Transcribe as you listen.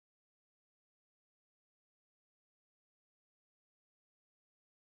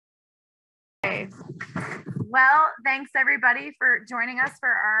Well, thanks everybody for joining us for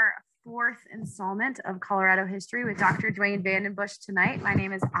our fourth installment of Colorado History with Dr. Duane Vandenbusche tonight. My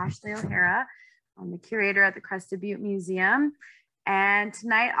name is Ashley O'Hara. I'm the curator at the Crested Butte Museum. And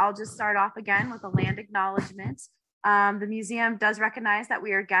tonight I'll just start off again with a land acknowledgement. The museum does recognize that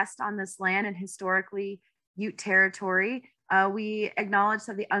we are guests on this land in historically Ute territory. We acknowledge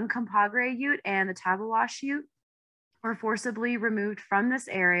that the Uncompahgre Ute and the Tabewash Ute were forcibly removed from this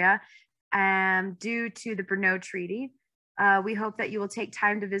area due to the Brno Treaty. We hope that you will take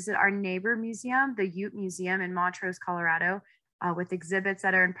time to visit our neighbor museum, the Ute Museum in Montrose, Colorado, with exhibits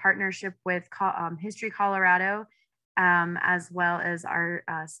that are in partnership with History Colorado, as well as our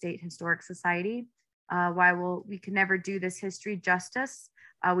State Historic Society. While we can never do this history justice,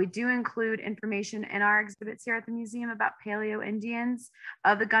 we do include information in our exhibits here at the museum about Paleo Indians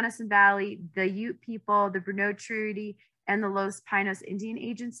of the Gunnison Valley, the Ute people, the Brno Treaty, and the Los Pinos Indian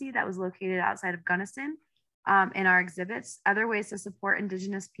Agency that was located outside of Gunnison in our exhibits. Other ways to support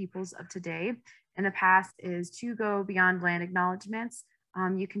Indigenous peoples of today in the past is to go beyond land acknowledgements.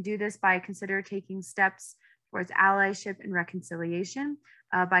 You can do this by consider taking steps towards allyship and reconciliation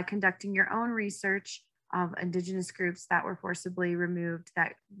by conducting your own research of Indigenous groups that were forcibly removed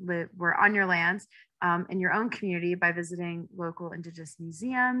that were on your lands in your own community by visiting local Indigenous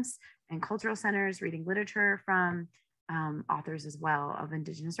museums and cultural centers, reading literature from authors as well of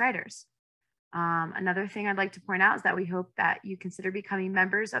Indigenous writers. Another thing I'd like to point out is that we hope that you consider becoming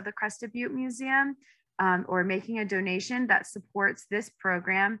members of the Crested Butte Museum or making a donation that supports this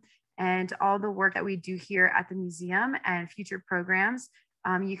program and all the work that we do here at the museum and future programs.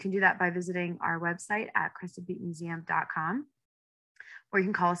 You can do that by visiting our website at crestedbuttemuseum.com, or you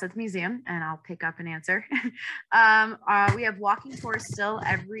can call us at the museum and I'll pick up and answer. We have walking tours still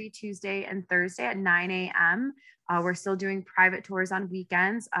every Tuesday and Thursday at 9 a.m. We're still doing private tours on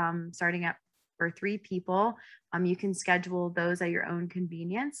weekends, starting at for 3 people. You can schedule those at your own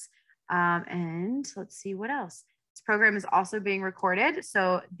convenience. And let's see what else. This program is also being recorded,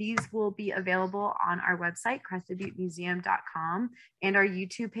 so these will be available on our website, crestedbuttemuseum.com, and our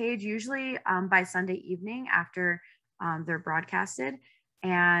YouTube page, usually by Sunday evening after they're broadcasted.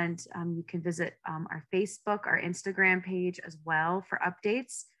 And you can visit our Facebook, our Instagram page as well for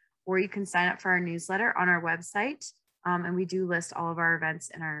updates, or you can sign up for our newsletter on our website. And we do list all of our events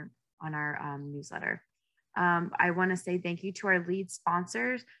in on our newsletter. I want to say thank you to our lead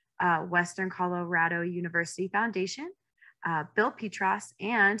sponsors, Western Colorado University Foundation, Bill Petras,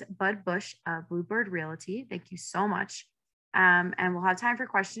 and Bud Bush of Bluebird Realty. Thank you so much. And we'll have time for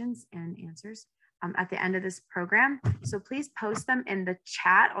questions and answers at the end of this program. So please post them in the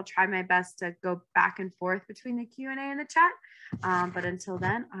chat. I'll try my best to go back and forth between the Q&A and the chat. But until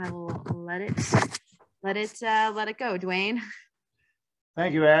then, I will let it go, Duane.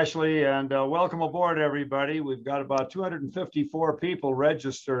 Thank you, Ashley, and welcome aboard, everybody. We've got about 254 people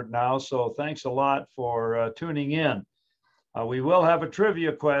registered now, so thanks a lot for tuning in. We will have a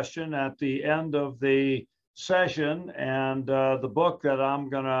trivia question at the end of the session, and the book that I'm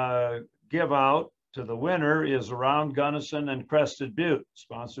going to give out to the winner is Around Gunnison and Crested Butte,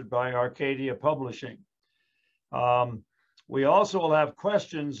 sponsored by Arcadia Publishing. We also will have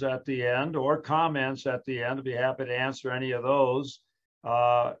questions at the end or comments at the end. I'll be happy to answer any of those.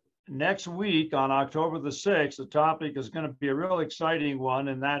 Next week on October the 6th, the topic is going to be a real exciting one,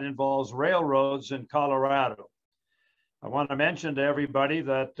 and that involves railroads in Colorado. I want to mention to everybody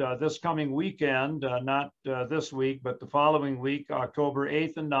that this coming weekend, not this week, but the following week, October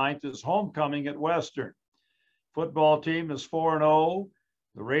 8th and 9th, is homecoming at Western. Football team is 4-0.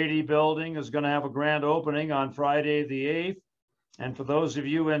 The Rady Building is going to have a grand opening on Friday the 8th. And for those of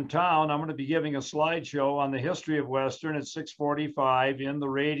you in town, I'm going to be giving a slideshow on the history of Western at 6:45 in the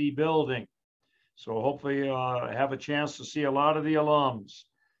Rady Building. So hopefully have a chance to see a lot of the alums.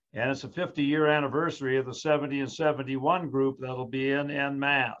 And it's a 50-year anniversary of the 70 and 71 group that'll be in en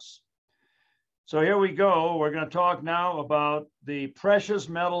masse. So here we go. We're going to talk now about the precious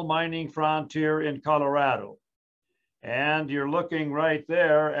metal mining frontier in Colorado. And you're looking right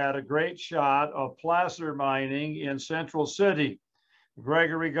there at a great shot of placer mining in Central City,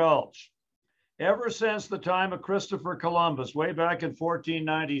 Gregory Gulch. Ever since the time of Christopher Columbus, way back in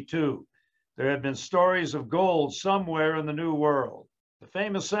 1492, there have been stories of gold somewhere in the New World. The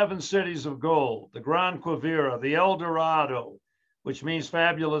famous 7 cities of gold, the Gran Quivira, the El Dorado, which means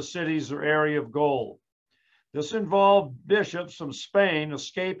fabulous cities or area of gold. This involved bishops from Spain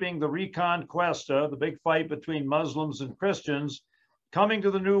escaping the Reconquista, the big fight between Muslims and Christians, coming to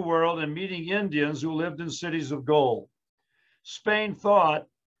the New World and meeting Indians who lived in cities of gold. Spain thought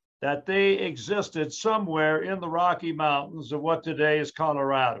that they existed somewhere in the Rocky Mountains of what today is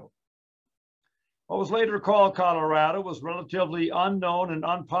Colorado. What was later called Colorado was relatively unknown and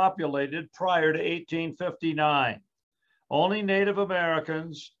unpopulated prior to 1859. Only Native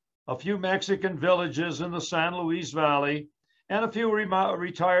Americans, a few Mexican villages in the San Luis Valley, and a few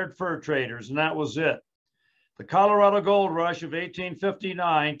retired fur traders, and that was it. The Colorado Gold Rush of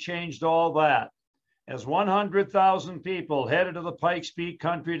 1859 changed all that, as 100,000 people headed to the Pikes Peak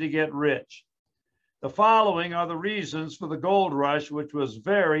country to get rich. The following are the reasons for the gold rush, which was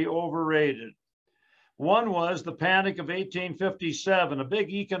very overrated. One was the Panic of 1857, a big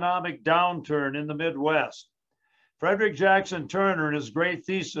economic downturn in the Midwest. Frederick Jackson Turner, in his great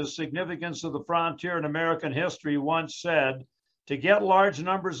thesis, Significance of the Frontier in American History, once said, to get large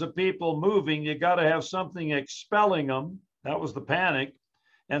numbers of people moving, you got to have something expelling them, that was the panic,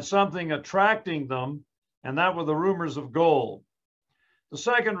 and something attracting them, and that were the rumors of gold. The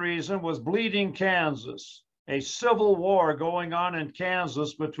second reason was Bleeding Kansas, a civil war going on in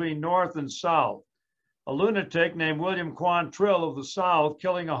Kansas between North and South. A lunatic named William Quantrill of the South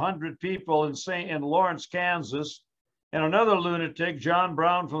killing 100 people in Lawrence, Kansas, and another lunatic, John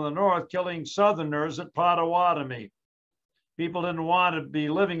Brown from the North, killing Southerners at Pottawatomie. People didn't want to be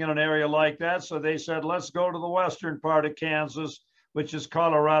living in an area like that, so they said, let's go to the western part of Kansas, which is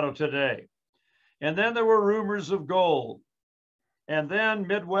Colorado today. And then there were rumors of gold. And then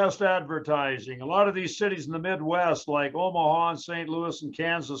Midwest advertising. A lot of these cities in the Midwest, like Omaha and St. Louis and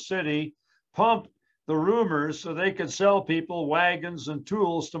Kansas City, pumped the rumors so they could sell people wagons and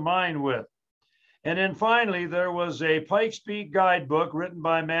tools to mine with. And then finally, there was a Pikes Peak guidebook written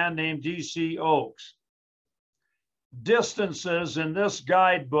by a man named D.C. Oakes. Distances in this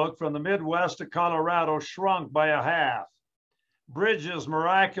guidebook from the Midwest to Colorado shrunk by a half. Bridges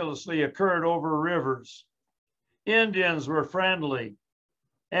miraculously occurred over rivers. Indians were friendly,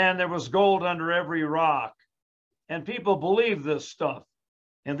 and there was gold under every rock. And people believed this stuff.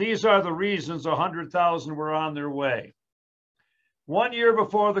 And these are the reasons 100,000 were on their way. 1 year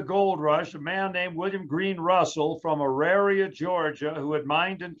before the gold rush, a man named William Green Russell from Auraria, Georgia, who had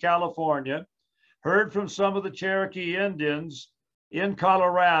mined in California, heard from some of the Cherokee Indians in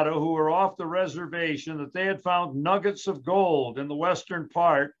Colorado who were off the reservation that they had found nuggets of gold in the western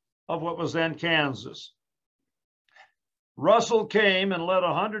part of what was then Kansas. Russell came and led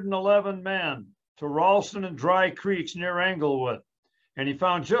 111 men to Ralston and Dry Creeks near Englewood, and he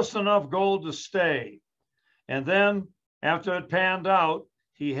found just enough gold to stay. And then, after it panned out,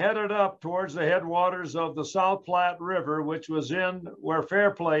 he headed up towards the headwaters of the South Platte River, which was in where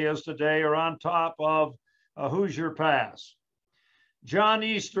Fairplay is today, or on top of Hoosier Pass. John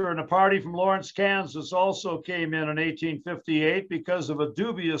Easter and a party from Lawrence, Kansas also came in 1858 because of a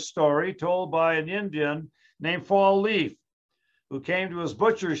dubious story told by an Indian named Fall Leaf, who came to his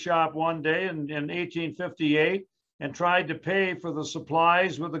butcher shop one day in 1858 and tried to pay for the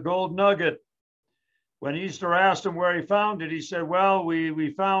supplies with a gold nugget. When Easter asked him where he found it, he said, well, we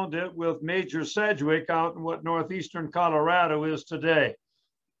found it with Major Sedgwick out in what northeastern Colorado is today.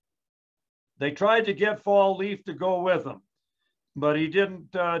 They tried to get Fall Leaf to go with them, but he didn't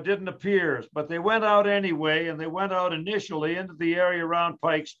appear. But they went out anyway, and they went out initially into the area around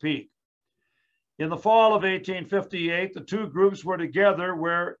Pikes Peak. In the fall of 1858, the two groups were together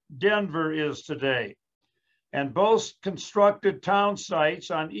where Denver is today, and both constructed town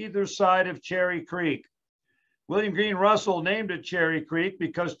sites on either side of Cherry Creek. William Green Russell named it Cherry Creek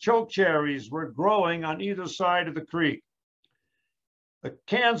because choke cherries were growing on either side of the creek. The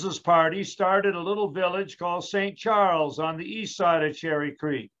Kansas party started a little village called St. Charles on the east side of Cherry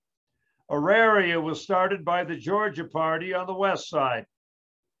Creek. Auraria was started by the Georgia party on the west side.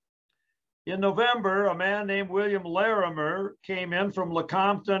 In November, a man named William Larimer came in from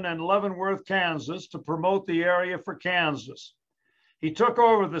Lecompton and Leavenworth, Kansas, to promote the area for Kansas. He took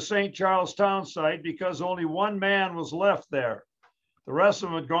over the St. Charles town site because only one man was left there. The rest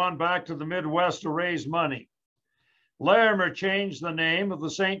of them had gone back to the Midwest to raise money. Larimer changed the name of the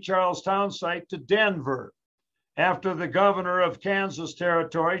St. Charles town site to Denver, after the governor of Kansas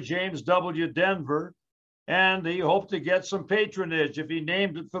Territory, James W. Denver, and he hoped to get some patronage if he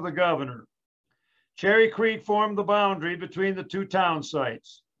named it for the governor. Cherry Creek formed the boundary between the two town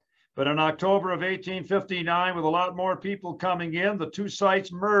sites. But in October of 1859, with a lot more people coming in, the two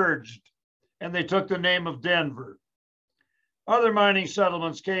sites merged, and they took the name of Denver. Other mining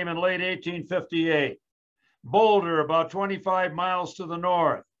settlements came in late 1858. Boulder, about 25 miles to the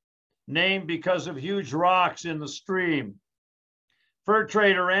north, named because of huge rocks in the stream. Fur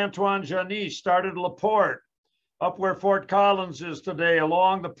trader Antoine Janice started LaPorte, up where Fort Collins is today,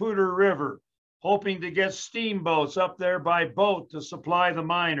 along the Poudre River, hoping to get steamboats up there by boat to supply the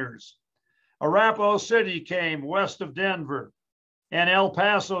miners. Arapahoe City came west of Denver. and El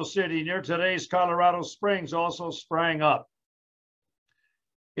Paso City near today's Colorado Springs also sprang up.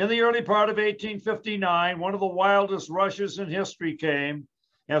 In the early part of 1859, one of the wildest rushes in history came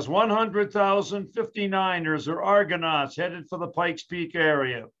as 100,000 59ers or Argonauts headed for the Pikes Peak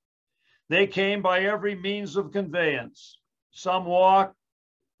area. They came by every means of conveyance. Some walked,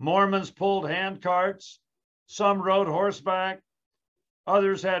 Mormons pulled hand carts, some rode horseback,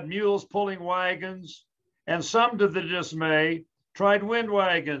 others had mules pulling wagons, and some, to the dismay, tried wind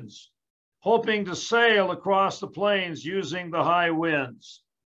wagons, hoping to sail across the plains using the high winds.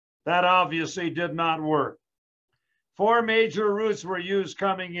 That obviously did not work. 4 major routes were used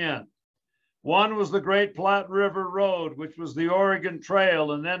coming in. One was the Great Platte River Road, which was the Oregon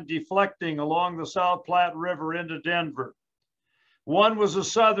Trail, and then deflecting along the South Platte River into Denver. One was a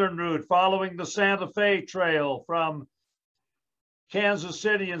southern route following the Santa Fe Trail from Kansas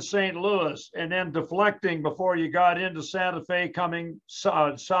City and St. Louis, and then deflecting before you got into Santa Fe, coming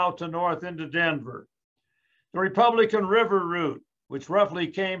south to north into Denver. The Republican River route, which roughly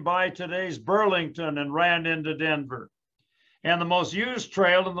came by today's Burlington and ran into Denver. And the most used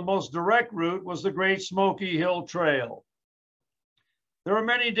trail and the most direct route was the Great Smoky Hill Trail. There were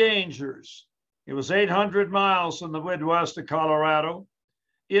many dangers. It was 800 miles from the Midwest of Colorado.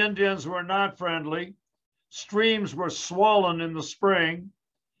 Indians were not friendly. Streams were swollen in the spring,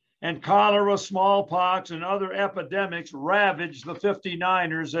 and cholera, smallpox, and other epidemics ravaged the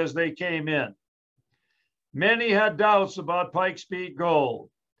 59ers as they came in. Many had doubts about Pikes Peak gold.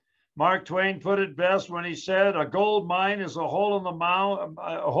 Mark Twain put it best when he said, "A gold mine is a hole in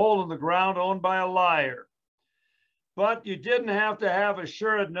the ground owned by a liar." But you didn't have to have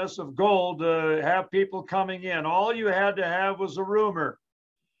assuredness of gold to have people coming in. All you had to have was a rumor.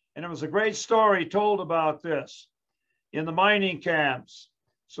 And it was a great story told about this in the mining camps.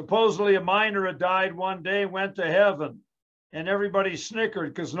 Supposedly a miner had died one day, went to heaven, and everybody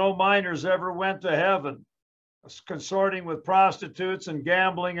snickered because no miners ever went to heaven, consorting with prostitutes and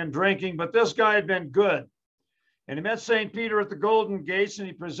gambling and drinking. But this guy had been good. And he met St. Peter at the Golden Gates, and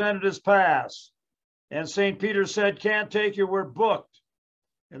he presented his pass. And St. Peter said, "Can't take you, we're booked."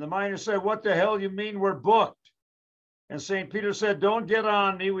 And the miner said, "What the hell you mean we're booked?" And St. Peter said, "Don't get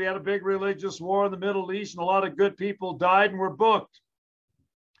on me. We had a big religious war in the Middle East and a lot of good people died and we're booked."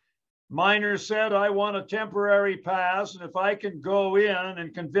 Miner said, "I want a temporary pass, and if I can go in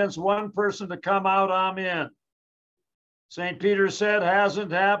and convince one person to come out, I'm in." St. Peter said,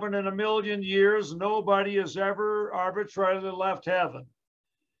 "Hasn't happened in a million years. Nobody has ever arbitrarily left heaven."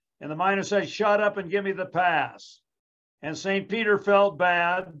 And the miner said, "Shut up and give me the pass." And St. Peter felt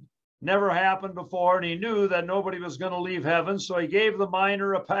bad. Never happened before, and he knew that nobody was going to leave heaven, so he gave the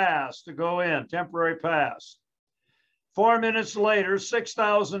miner a pass to go in, temporary pass. 4 minutes later,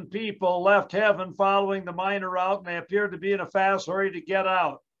 6,000 people left heaven following the miner out, and they appeared to be in a fast hurry to get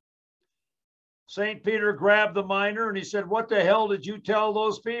out. St. Peter grabbed the miner and he said, "What the hell did you tell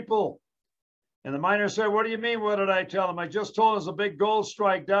those people?" And the miner said, "What do you mean, what did I tell them? I just told them there's a big gold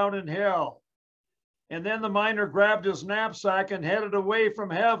strike down in hell." And then the miner grabbed his knapsack and headed away from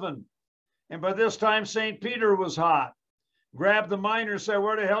heaven. And by this time, St. Peter was hot. Grabbed the miner and said,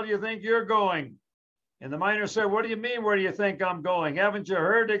 "Where the hell do you think you're going?" And the miner said, "What do you mean, where do you think I'm going? Haven't you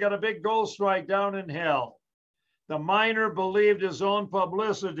heard they got a big gold strike down in hell?" The miner believed his own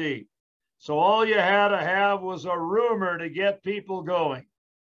publicity. So all you had to have was a rumor to get people going.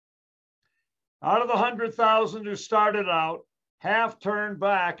 Out of the 100,000 who started out, half turned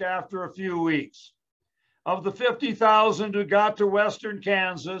back after a few weeks. Of the 50,000 who got to Western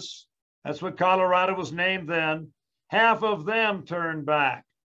Kansas, that's what Colorado was named then, half of them turned back.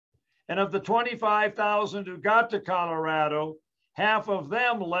 And of the 25,000 who got to Colorado, half of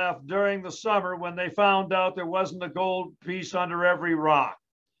them left during the summer when they found out there wasn't a gold piece under every rock.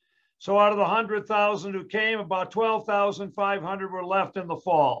 So out of the 100,000 who came, about 12,500 were left in the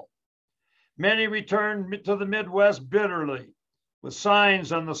fall. Many returned to the Midwest bitterly, with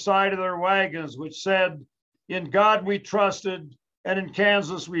signs on the side of their wagons which said, "In God we trusted, and in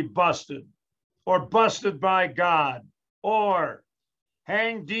Kansas we busted," or "Busted by God," or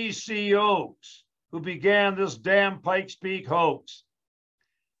 "Hang D.C. Oaks, who began this damn Pikes Peak hoax."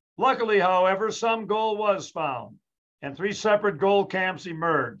 Luckily, however, some gold was found, and 3 separate gold camps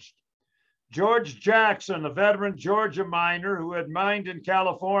emerged. George Jackson, a veteran Georgia miner who had mined in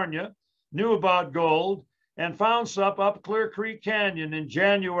California, knew about gold and found some up Clear Creek Canyon in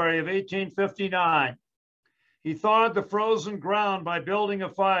January of 1859. He thawed the frozen ground by building a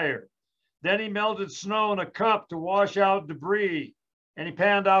fire. Then he melted snow in a cup to wash out debris, and he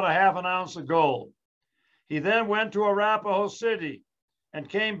panned out a half an ounce of gold. He then went to Arapahoe City and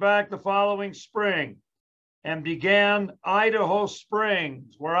came back the following spring. and began Idaho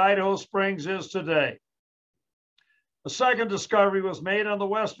Springs, where Idaho Springs is today. The second discovery was made on the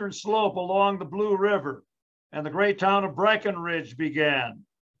western slope along the Blue River, and the great town of Breckenridge began.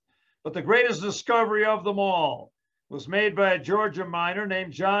 But the greatest discovery of them all was made by a Georgia miner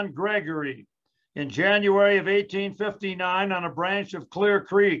named John Gregory in January of 1859 on a branch of Clear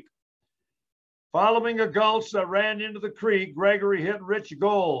Creek. Following a gulch that ran into the creek, Gregory hit rich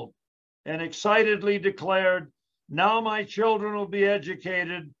gold and excitedly declared, "Now my children will be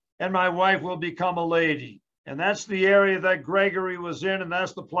educated and my wife will become a lady." And that's the area that Gregory was in, and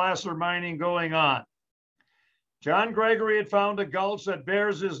that's the placer mining going on. John Gregory had found a gulch that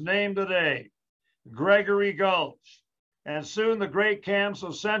bears his name today, Gregory Gulch. And soon the great camps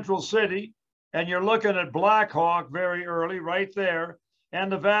of Central City, and you're looking at Black Hawk very early right there,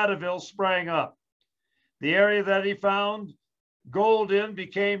 and Nevadaville sprang up. The area that he found gold in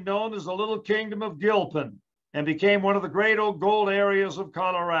became known as the Little Kingdom of Gilpin and became one of the great old gold areas of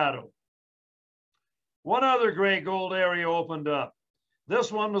Colorado. One other great gold area opened up.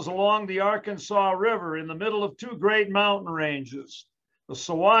 This one was along the Arkansas River in the middle of two great mountain ranges, the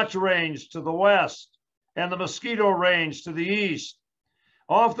Sawatch Range to the west and the Mosquito Range to the east.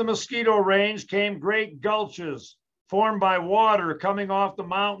 Off the Mosquito Range came great gulches formed by water coming off the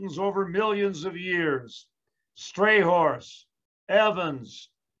mountains over millions of years. Strayhorse, Evans,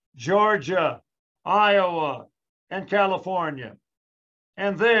 Georgia, Iowa, and California.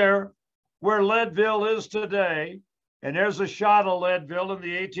 And there, where Leadville is today, and there's a shot of Leadville in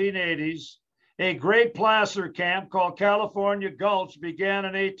the 1880s, a great placer camp called California Gulch began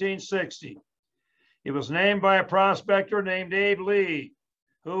in 1860. It was named by a prospector named Abe Lee,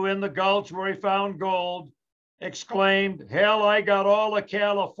 who in the gulch where he found gold exclaimed, "Hell, I got all of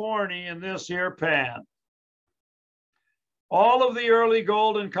California in this here pan." All of the early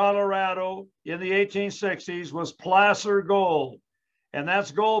gold in Colorado in the 1860s was placer gold, and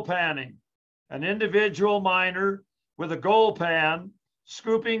that's gold panning. An individual miner with a gold pan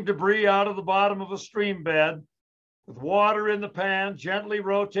scooping debris out of the bottom of a stream bed with water in the pan, gently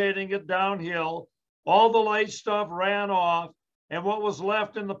rotating it downhill. All the light stuff ran off, and what was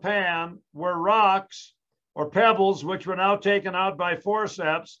left in the pan were rocks or pebbles, which were now taken out by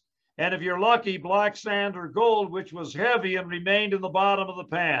forceps, and if you're lucky, black sand or gold, which was heavy and remained in the bottom of the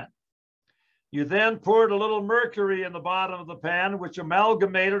pan. You then poured a little mercury in the bottom of the pan, which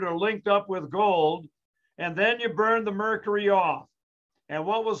amalgamated or linked up with gold, and then you burned the mercury off. And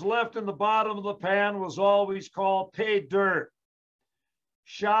what was left in the bottom of the pan was always called pay dirt.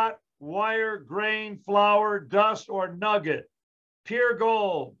 Shot, wire, grain, flour, dust, or nugget. Pure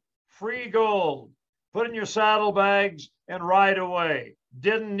gold, free gold. Put in your saddlebags and ride away.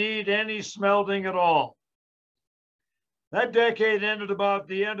 Didn't need any smelting at all. That decade ended about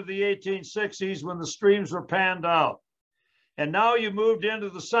the end of the 1860s when the streams were panned out. And now you moved into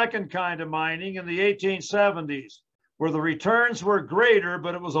the second kind of mining in the 1870s, where the returns were greater,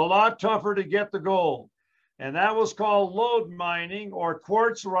 but it was a lot tougher to get the gold. And that was called lode mining or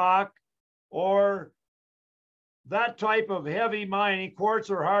quartz rock or that type of heavy mining, quartz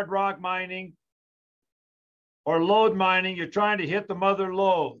or hard rock mining or lode mining. You're trying to hit the mother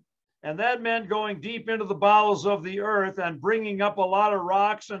lode. And that meant going deep into the bowels of the earth and bringing up a lot of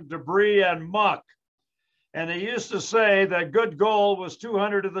rocks and debris and muck. And they used to say that good gold was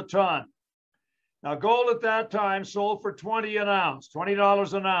 200 to the ton. Now, gold at that time sold for 20 an ounce,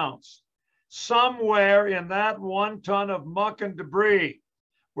 $20 an ounce. Somewhere in that 1 ton of muck and debris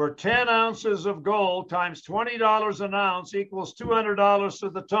were 10 ounces of gold times $20 an ounce equals $200 to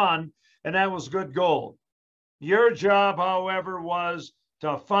the ton, and that was good gold. Your job, however, was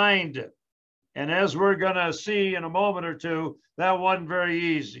to find it. And as we're going to see in a moment or two, that wasn't very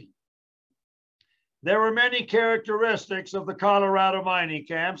easy. There were many characteristics of the Colorado mining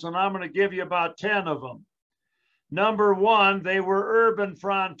camps, and I'm going to give you about 10 of them. Number one, they were urban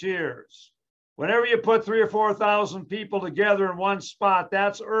frontiers. Whenever you put 3,000 or 4,000 people together in one spot,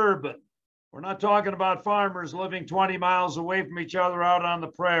 that's urban. We're not talking about farmers living 20 miles away from each other out on the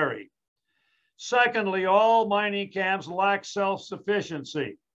prairie. Secondly, all mining camps lacked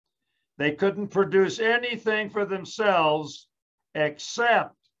self-sufficiency. They couldn't produce anything for themselves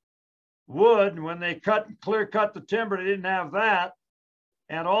except wood. When they clear cut the timber, they didn't have that.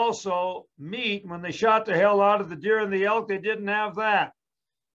 And also meat. When they shot the hell out of the deer and the elk, they didn't have that.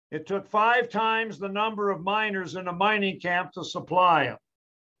 It took 5 times the number of miners in a mining camp to supply them.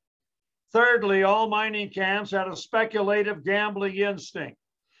 Thirdly, all mining camps had a speculative gambling instinct.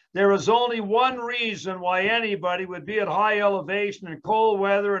 There is only one reason why anybody would be at high elevation in cold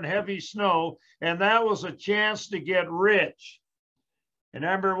weather and heavy snow, and that was a chance to get rich. And I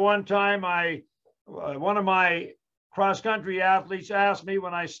remember one time I one of my cross-country athletes asked me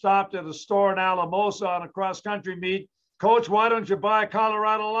when I stopped at a store in Alamosa on a cross-country meet, Coach, why don't you buy a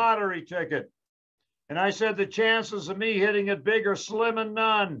Colorado lottery ticket? And I said, the chances of me hitting it big are slim and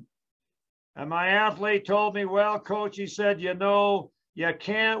none. And my athlete told me, well, Coach, he said, you know, you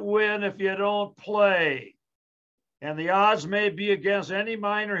can't win if you don't play. And the odds may be against any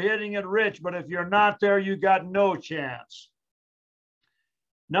miner hitting it rich, but if you're not there, you got no chance.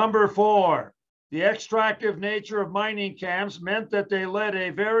 Number 4, the extractive nature of mining camps meant that they led a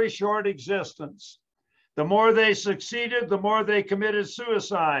very short existence. The more they succeeded, the more they committed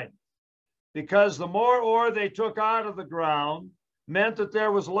suicide, because the more ore they took out of the ground meant that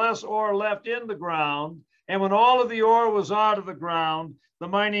there was less ore left in the ground. And when all of the ore was out of the ground, the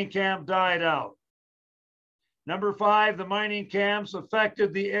mining camp died out. Number 5, the mining camps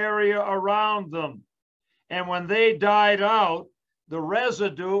affected the area around them. And when they died out, the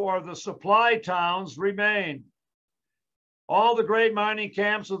residue or the supply towns remained. All the great mining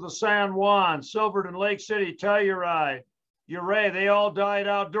camps of the San Juan, Silverton, Lake City, Telluride, Ouray, they all died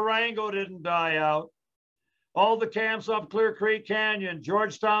out. Durango didn't die out. All the camps up Clear Creek Canyon,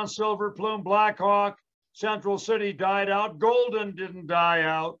 Georgetown, Silver Plume, Black Hawk, Central City died out. Golden didn't die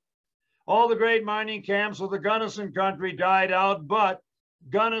out. All the great mining camps of the Gunnison country died out, but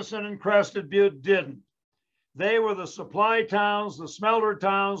Gunnison and Crested Butte didn't. They were the supply towns, the smelter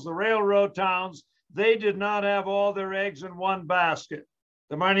towns, the railroad towns. They did not have all their eggs in one basket.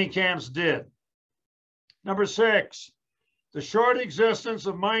 The mining camps did. Number 6, the short existence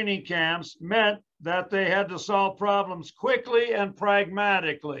of mining camps meant that they had to solve problems quickly and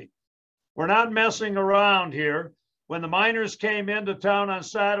pragmatically. We're not messing around here. When the miners came into town on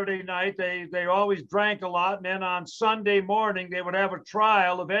Saturday night, they always drank a lot. And then on Sunday morning, they would have a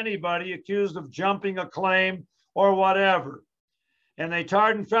trial of anybody accused of jumping a claim or whatever. And they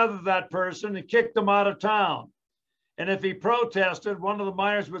tarred and feathered that person and kicked them out of town. And if he protested, one of the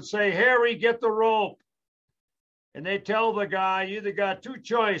miners would say, Harry, get the rope. And they tell the guy, you either got 2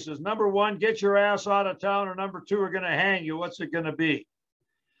 choices. Number 1, get your ass out of town, or number 2, we're going to hang you. What's it going to be?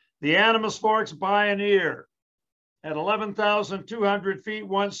 The Animas Forks pioneer at 11,200 feet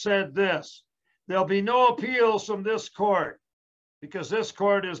once said this: there'll be no appeals from this court because this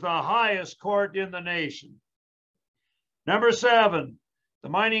court is the highest court in the nation. Number 7, the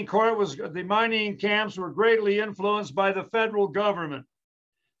mining camps were greatly influenced by the federal government.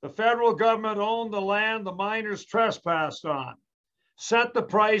 The federal government owned the land the miners trespassed on, set the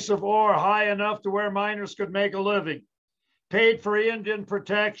price of ore high enough to where miners could make a living, paid for Indian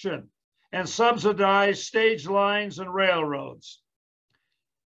protection, and subsidized stage lines and railroads.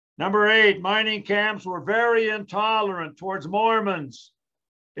 Number 8, mining camps were very intolerant towards Mormons.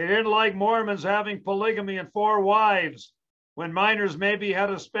 They didn't like Mormons having polygamy and 4 wives when miners maybe had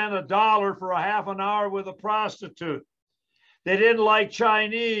to spend $1 for a half an hour with a prostitute. They didn't like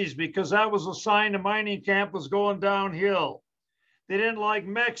Chinese because that was a sign the mining camp was going downhill. They didn't like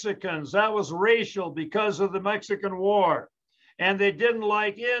Mexicans. That was racial because of the Mexican War. And they didn't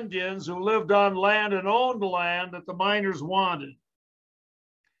like Indians who lived on land and owned land that the miners wanted.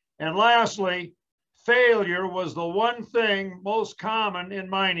 And lastly, failure was the one thing most common in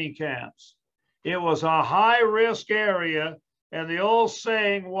mining camps. It was a high-risk area, and the old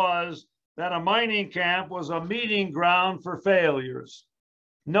saying was that a mining camp was a meeting ground for failures.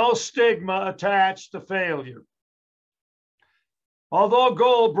 No stigma attached to failure. Although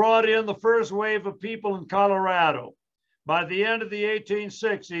gold brought in the first wave of people in Colorado, by the end of the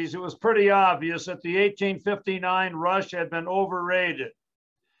 1860s, it was pretty obvious that the 1859 rush had been overrated.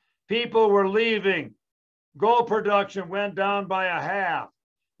 People were leaving. Gold production went down by a half.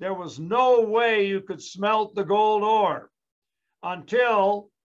 There was no way you could smelt the gold ore until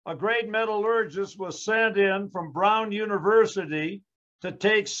a great metallurgist was sent in from Brown University to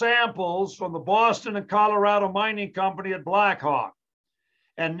take samples from the Boston and Colorado Mining Company at Black Hawk.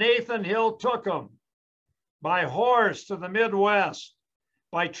 And Nathan Hill took them by horse to the Midwest,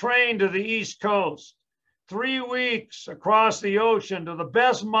 by train to the East Coast, 3 weeks across the ocean to the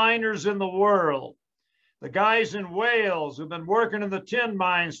best miners in the world, the guys in Wales who've been working in the tin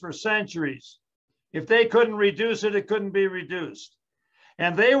mines for centuries. If they couldn't reduce it, it couldn't be reduced.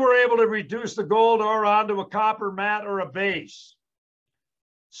 And they were able to reduce the gold ore onto a copper mat or a base.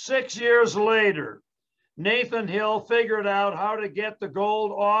 6 years later, Nathan Hill figured out how to get the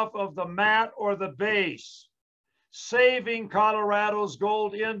gold off of the mat or the base, saving Colorado's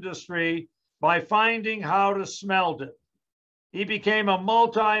gold industry by finding how to smelt it. He became a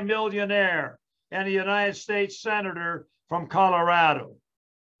multi-millionaire and a United States Senator from Colorado.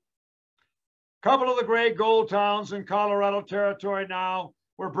 A couple of the great gold towns in Colorado Territory now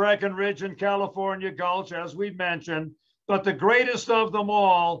were Breckenridge and California Gulch, as we mentioned, but the greatest of them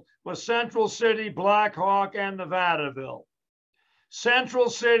all was Central City, Black Hawk, and Nevadaville. Central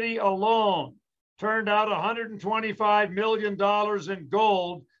City alone turned out $125 million in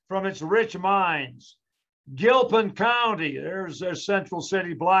gold from its rich mines. Gilpin County, there's their Central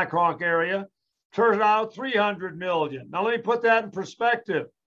City, Black Hawk area, turned out $300 million. Now let me put that in perspective.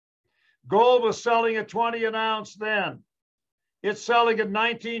 Gold was selling at 20 an ounce then. It's selling at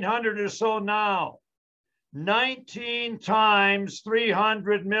 1,900 or so now. 19 times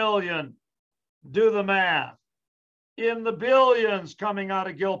 300 million. Do the math. In the billions coming out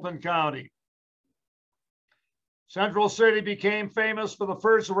of Gilpin County. Central City became famous for the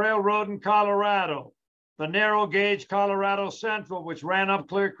first railroad in Colorado, the narrow gauge Colorado Central, which ran up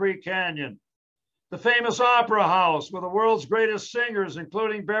Clear Creek Canyon. The famous Opera House, where the world's greatest singers,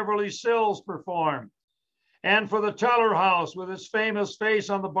 including Beverly Sills, performed. And for the Teller House, with its famous face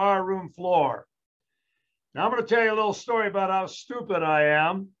on the barroom floor. Now I'm going to tell you a little story about how stupid I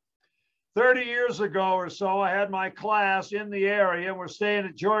am. 30 years ago or so, I had my class in the area, and we're staying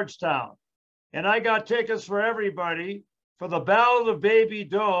at Georgetown. And I got tickets for everybody for the Ballad of Baby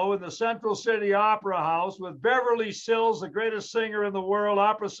Doe in the Central City Opera House with Beverly Sills, the greatest singer in the world,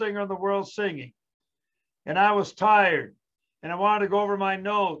 opera singer in the world, singing. And I was tired, and I wanted to go over my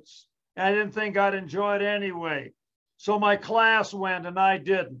notes. And I didn't think I'd enjoy it anyway. So my class went, and I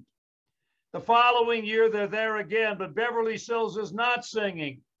didn't. The following year, they're there again, but Beverly Sills is not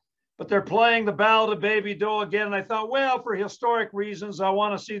singing. But they're playing the Ballad of Baby Doe again. And I thought, well, for historic reasons, I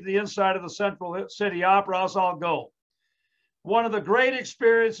want to see the inside of the Central City Opera House. I'll go. One of the great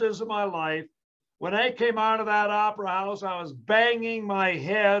experiences of my life, when I came out of that opera house, I was banging my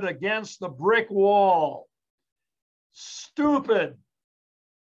head against the brick wall. Stupid.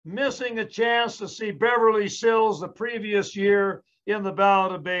 Missing a chance to see Beverly Sills the previous year in the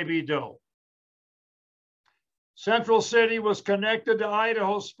Ballad of Baby Doe. Central City was connected to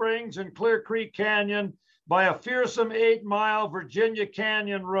Idaho Springs and Clear Creek Canyon by a fearsome 8-mile Virginia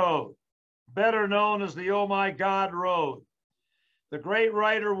Canyon Road, better known as the Oh My God Road. The great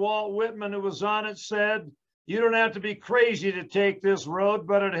writer Walt Whitman, who was on it, said, "You don't have to be crazy to take this road,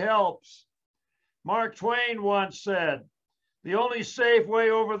 but it helps." Mark Twain once said, "The only safe way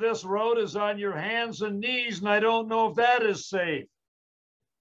over this road is on your hands and knees, and I don't know if that is safe."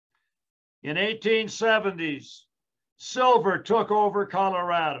 In 1870s, silver took over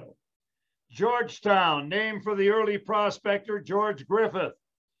Colorado. Georgetown, named for the early prospector George Griffith,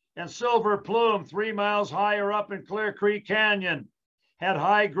 and Silver Plume, 3 miles higher up in Clear Creek Canyon, had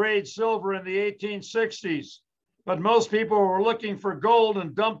high-grade silver in the 1860s, but most people were looking for gold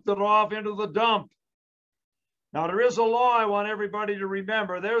and dumped it off into the dump. Now, there is a law I want everybody to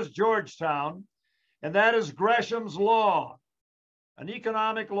remember. There's Georgetown, and that is Gresham's Law, an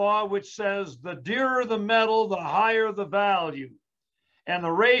economic law which says the dearer the metal, the higher the value. And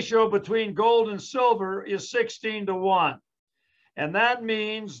the ratio between gold and silver is 16 to 1. And that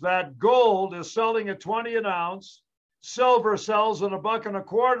means that gold is selling at 20 an ounce, silver sells at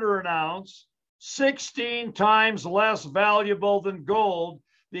 $1.25 an ounce, 16 times less valuable than gold,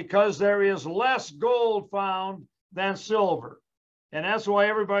 because there is less gold found than silver. And that's why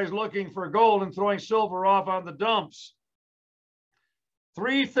everybody's looking for gold and throwing silver off on the dumps.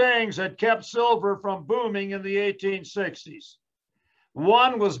 3 things had kept silver from booming in the 1860s.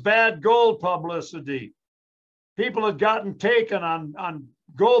 One was bad gold publicity. People had gotten taken on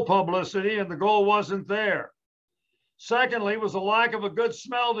gold publicity and the gold wasn't there. Secondly, was a lack of a good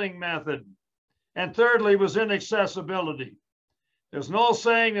smelting method. And thirdly, was inaccessibility. There's an old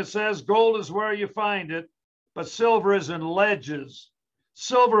saying that says gold is where you find it, but silver is in ledges.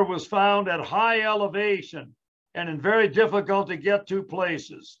 Silver was found at high elevation and in very difficult to get to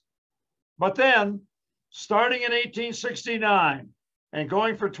places. But then, starting in 1869 and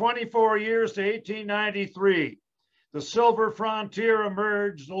going for 24 years to 1893, the silver frontier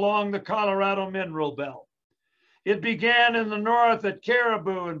emerged along the Colorado Mineral Belt. It began in the north at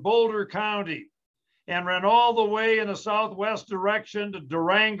Caribou in Boulder County and ran all the way in a southwest direction to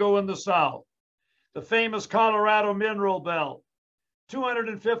Durango in the south. The famous Colorado Mineral Belt,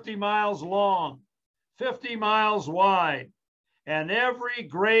 250 miles long, 50 miles wide, and every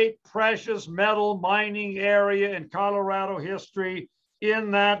great precious metal mining area in Colorado history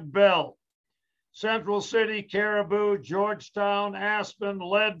in that belt. Central City, Caribou, Georgetown, Aspen,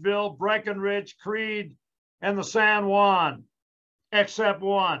 Leadville, Breckenridge, Creed, and the San Juan, except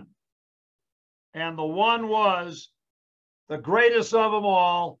one. And the one was the greatest of them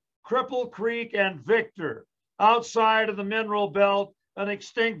all, Cripple Creek and Victor, outside of the mineral belt, an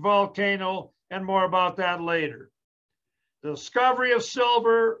extinct volcano, and more about that later. The discovery of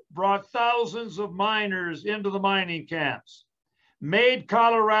silver brought thousands of miners into the mining camps, made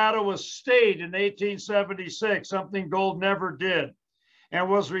Colorado a state in 1876, something gold never did, and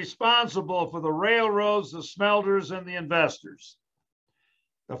was responsible for the railroads, the smelters, and the investors.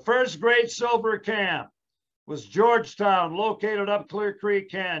 The first great silver camp was Georgetown, located up Clear Creek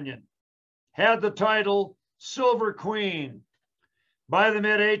Canyon, had the title Silver Queen. By the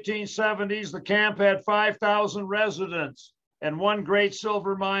mid-1870s, the camp had 5,000 residents and one great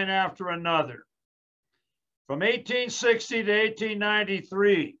silver mine after another. From 1860 to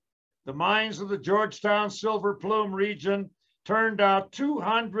 1893, the mines of the Georgetown Silver Plume region turned out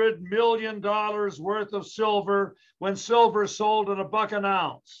 $200 million worth of silver when silver sold at $1 an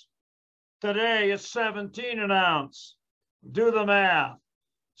ounce. Today, it's 17 an ounce. Do the math.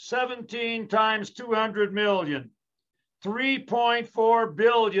 17 times 200 million. 3.4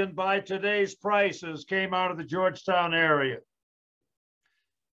 billion by today's prices came out of the Georgetown area.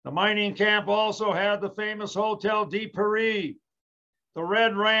 The mining camp also had the famous Hotel de Paris, the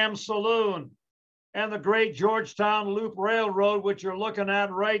Red Ram Saloon, and the great Georgetown Loop Railroad, which you're looking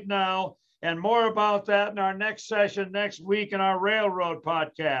at right now, and more about that in our next session next week in our railroad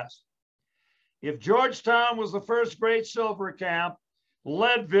podcast. If Georgetown was the first great silver camp,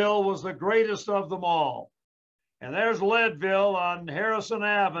 Leadville was the greatest of them all. And there's Leadville on Harrison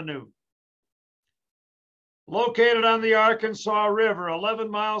Avenue. Located on the Arkansas River,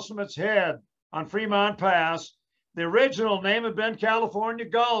 11 miles from its head on Fremont Pass, the original name had been California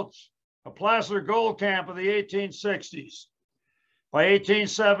Gulch, a placer gold camp of the 1860s. By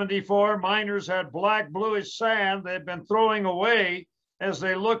 1874, miners had black bluish sand they'd been throwing away as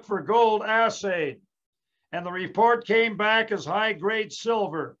they looked for gold assayed. And the report came back as high-grade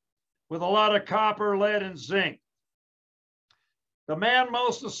silver with a lot of copper, lead, and zinc. The man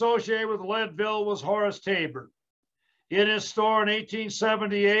most associated with Leadville was Horace Tabor. In his store in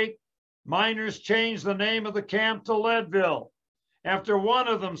 1878, miners changed the name of the camp to Leadville after one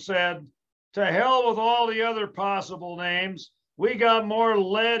of them said, "To hell with all the other possible names. We got more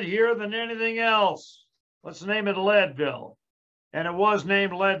lead here than anything else. Let's name it Leadville." And it was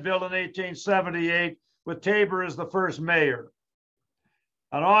named Leadville in 1878 with Tabor as the first mayor.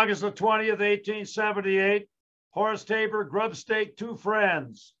 On August the 20th, 1878, Horace Tabor grub-staked two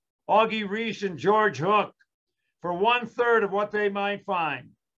friends, Augie Reese and George Hook, for 1/3 of what they might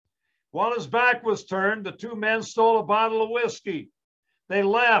find. While his back was turned, the two men stole a bottle of whiskey. They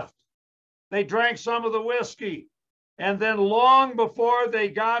left. They drank some of the whiskey. And then long before they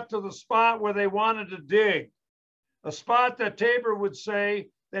got to the spot where they wanted to dig, a spot that Tabor would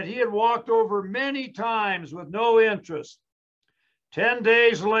say that he had walked over many times with no interest, 10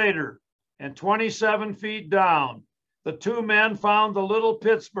 days later, and 27 feet down, the two men found the Little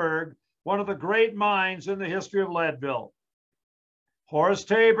Pittsburgh, one of the great mines in the history of Leadville. Horace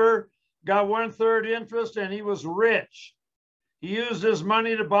Tabor got 1/3 interest and he was rich. He used his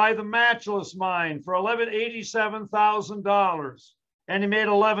money to buy the Matchless mine for $87,000, and he made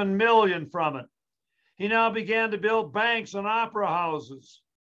 $11 million from it. He now began to build banks and opera houses.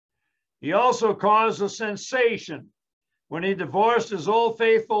 He also caused a sensation when he divorced his old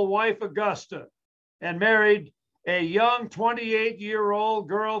faithful wife, Augusta, and married a young 28-year-old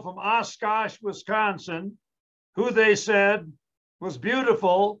girl from Oshkosh, Wisconsin, who they said was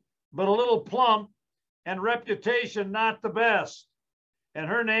beautiful, but a little plump and reputation not the best. And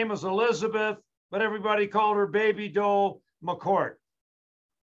her name was Elizabeth, but everybody called her Baby Doe McCourt.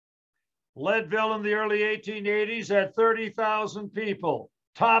 Leadville in the early 1880s had 30,000 people,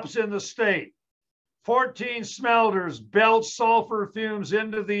 tops in the state. 14 smelters belched sulfur fumes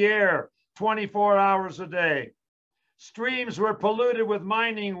into the air 24 hours a day. Streams were polluted with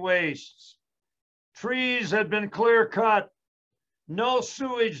mining wastes. Trees had been clear cut. No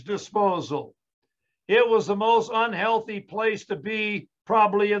sewage disposal. It was the most unhealthy place to be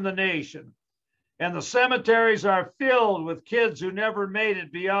probably in the nation. And the cemeteries are filled with kids who never made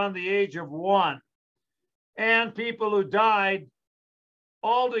it beyond the age of 1, and people who died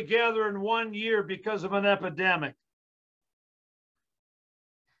all together in 1 year because of an epidemic.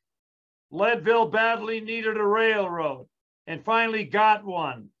 Leadville badly needed a railroad and finally got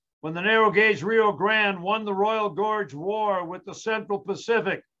one when the narrow gauge Rio Grande won the Royal Gorge War with the Central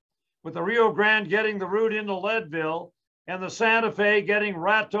Pacific, with the Rio Grande getting the route into Leadville and the Santa Fe getting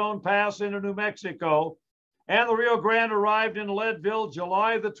Raton Pass into New Mexico. And the Rio Grande arrived in Leadville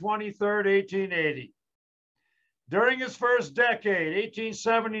July the 23rd, 1880. During its first decade,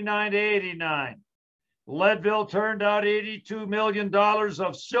 1879 to 89, Leadville turned out $82 million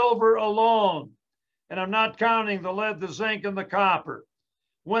of silver alone. And I'm not counting the lead, the zinc, and the copper.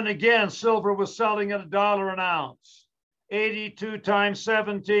 When again, silver was selling at $1 an ounce. 82 times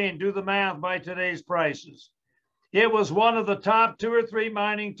 17. Do the math by today's prices. It was one of the top 2 or 3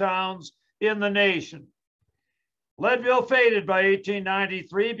 mining towns in the nation. Leadville faded by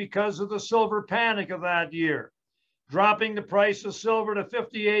 1893 because of the silver panic of that year, dropping the price of silver to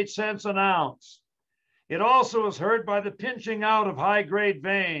 58 cents an ounce. It also was hurt by the pinching out of high-grade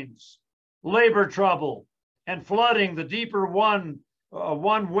veins, labor trouble, and flooding. The deeper one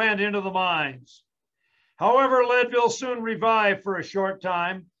went into the mines. However, Leadville soon revived for a short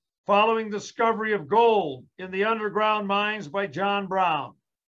time following the discovery of gold in the underground mines by John Brown.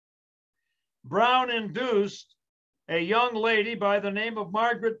 Brown induced a young lady by the name of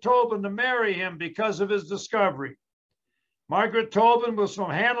Margaret Tobin to marry him because of his discovery. Margaret Tobin was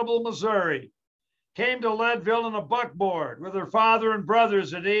from Hannibal, Missouri, came to Leadville in a buckboard with her father and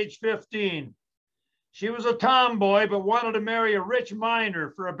brothers at age 15. She was a tomboy, but wanted to marry a rich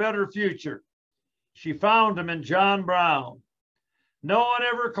miner for a better future. She found him in John Brown. No one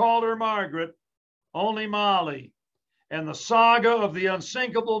ever called her Margaret, only Molly, and the saga of the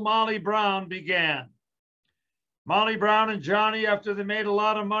unsinkable Molly Brown began. Molly Brown and Johnny, after they made a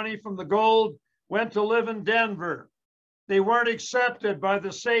lot of money from the gold, went to live in Denver. They weren't accepted by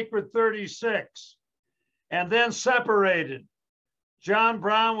the Sacred 36 and then separated. John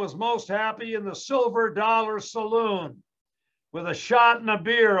Brown was most happy in the Silver Dollar Saloon with a shot and a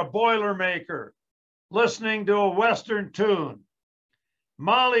beer, a Boilermaker, listening to a Western tune.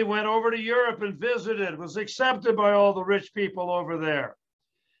 Molly went over to Europe and visited, was accepted by all the rich people over there,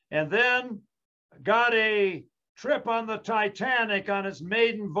 and then got a trip on the Titanic on its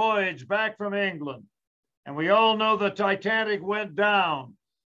maiden voyage back from England. And we all know the Titanic went down.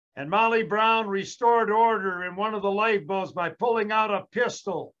 And Molly Brown restored order in one of the lifeboats by pulling out a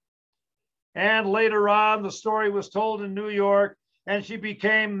pistol. And later on, the story was told in New York, and she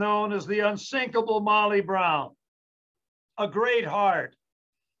became known as the unsinkable Molly Brown. A great heart,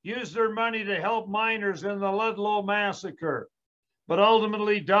 used her money to help miners in the Ludlow massacre, but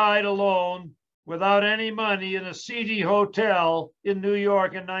ultimately died alone without any money in a seedy hotel in New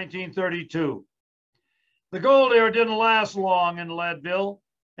York in 1932. The gold era didn't last long in Leadville,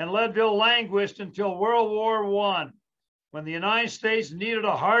 and Leadville languished until World War I, when the United States needed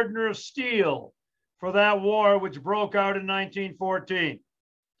a hardener of steel for that war, which broke out in 1914.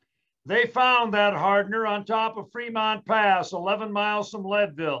 They found that hardener on top of Fremont Pass, 11 miles from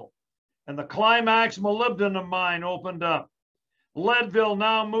Leadville, and the Climax molybdenum mine opened up. Leadville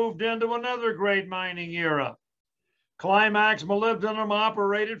now moved into another great mining era. Climax molybdenum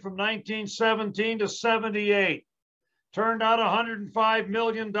operated from 1917 to 78, turned out $105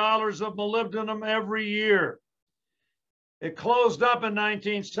 million of molybdenum every year. It closed up in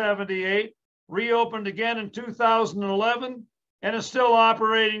 1978, reopened again in 2011, and is still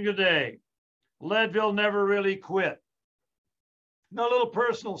operating today. Leadville never really quit. Now, a little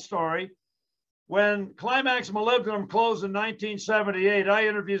personal story. When Climax molybdenum closed in 1978, I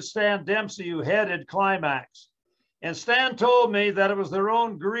interviewed Stan Dempsey, who headed Climax. And Stan told me that it was their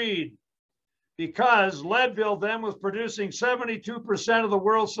own greed, because Leadville then was producing 72% of the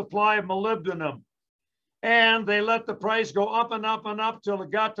world's supply of molybdenum. And they let the price go up and up and up till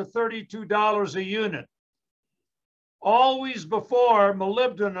it got to $32 a unit. Always before,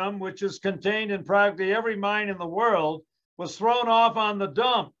 molybdenum, which is contained in practically every mine in the world, was thrown off on the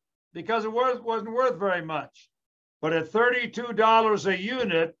dump because it wasn't worth very much. But at $32 a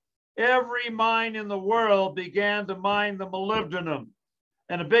unit, every mine in the world began to mine the molybdenum,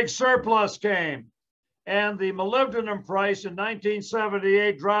 and a big surplus came. And the molybdenum price in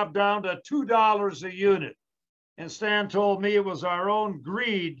 1978 dropped down to $2 a unit. And Stan told me it was our own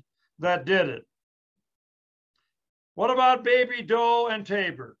greed that did it. What about Baby Doe and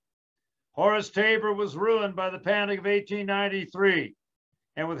Tabor? Horace Tabor was ruined by the Panic of 1893,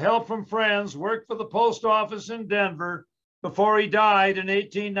 and with help from friends, worked for the post office in Denver before he died in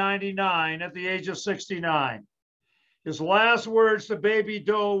 1899 at the age of 69. His last words to Baby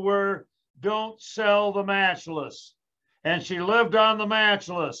Doe were, "Don't sell the matchless." And she lived on the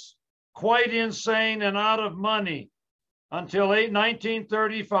matchless, quite insane and out of money, until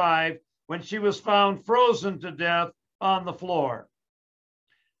 1935, when she was found frozen to death on the floor.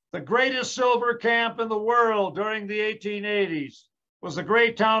 The greatest silver camp in the world during the 1880s was the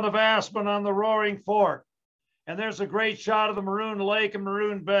great town of Aspen on the Roaring Fork. And there's a great shot of the Maroon Lake and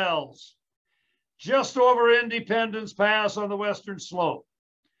Maroon Bells, just over Independence Pass on the western slope.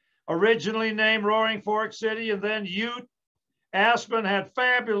 Originally named Roaring Fork City and then Ute, Aspen had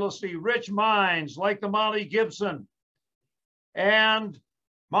fabulously rich mines like the Molly Gibson. And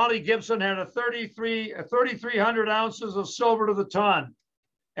Molly Gibson had 3,300 ounces of silver to the ton.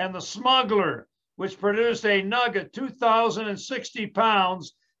 And the Smuggler, which produced a nugget 2,060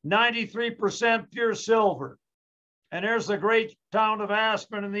 pounds, 93% pure silver. And there's the great town of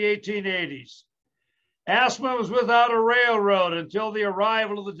Aspen in the 1880s. Aspen was without a railroad until the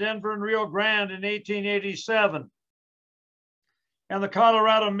arrival of the Denver and Rio Grande in 1887, and the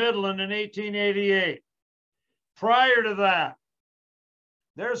Colorado Midland in 1888. Prior to that,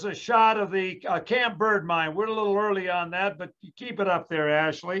 there's a shot of the Camp Bird Mine. We're a little early on that, but you keep it up there,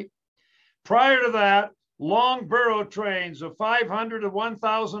 Ashley. Prior to that, long burro trains of 500 to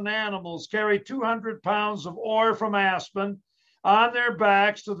 1,000 animals carried 200 pounds of ore from Aspen on their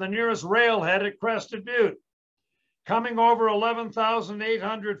backs to the nearest railhead at Crested Butte, coming over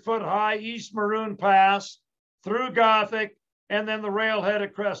 11,800 foot high East Maroon Pass, through Gothic, and then the railhead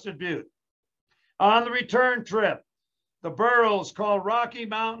at Crested Butte. On the return trip, the burros, called Rocky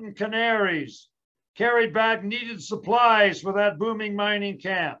Mountain Canaries, carried back needed supplies for that booming mining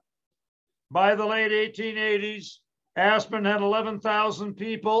camp. By the late 1880s, Aspen had 11,000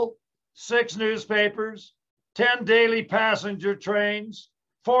 people, 6 newspapers, 10 daily passenger trains,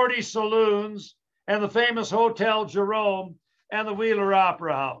 40 saloons, and the famous Hotel Jerome and the Wheeler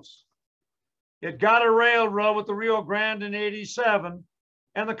Opera House. It got a railroad with the Rio Grande in 87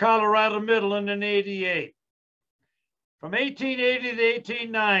 and the Colorado Midland in 88. From 1880 to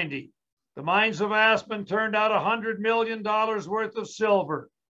 1890, the mines of Aspen turned out $100 million worth of silver,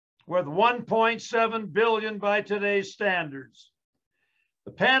 worth $1.7 billion by today's standards.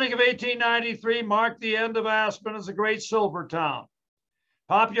 The Panic of 1893 marked the end of Aspen as a great silver town.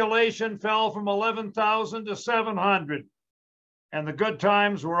 Population fell from 11,000 to 700, and the good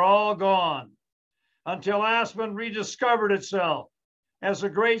times were all gone until Aspen rediscovered itself as a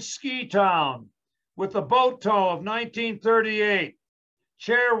great ski town with the boat tow of 1938,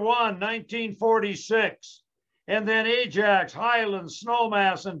 Chair 1, 1946, and then Ajax, Highlands,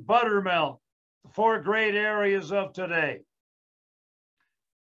 Snowmass, and Buttermilk, the 4 great areas of today.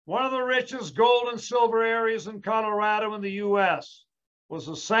 One of the richest gold and silver areas in Colorado in the U.S. was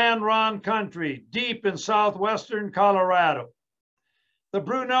the San Juan country, deep in southwestern Colorado. The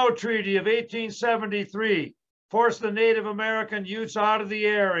Bruneau Treaty of 1873 forced the Native American Utes out of the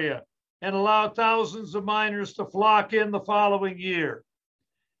area and allowed thousands of miners to flock in the following year.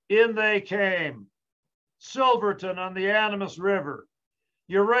 In they came. Silverton on the Animas River,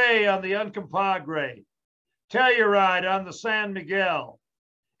 Uray on the Uncompahgre, Telluride on the San Miguel,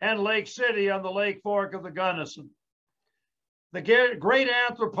 and Lake City on the Lake Fork of the Gunnison. The great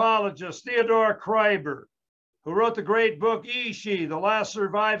anthropologist Theodore Kreiber, who wrote the great book Ishi, the last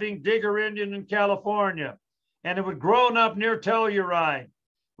surviving Digger Indian in California, and who had grown up near Telluride,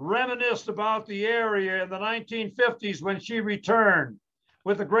 reminisced about the area in the 1950s when she returned,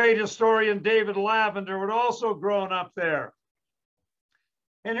 with the great historian David Lavender, who had also grown up there.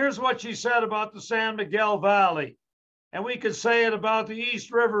 And here's what she said about the San Miguel Valley. And we could say it about the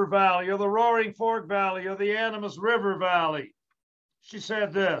East River Valley or the Roaring Fork Valley or the Animas River Valley. She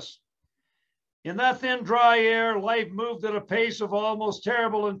said this: in that thin, dry air, life moved at a pace of almost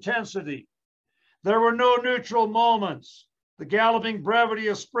terrible intensity. There were no neutral moments. The galloping brevity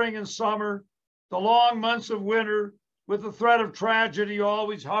of spring and summer, the long months of winter, with the threat of tragedy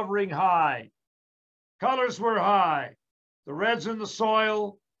always hovering high. Colors were high, the reds in the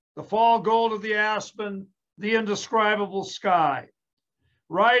soil, the fall gold of the aspen, the indescribable sky.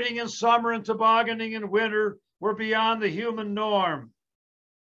 Riding in summer and tobogganing in winter were beyond the human norm.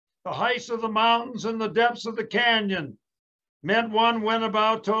 The heights of the mountains and the depths of the canyon meant one went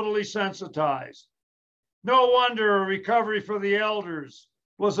about totally sensitized. No wonder a recovery for the elders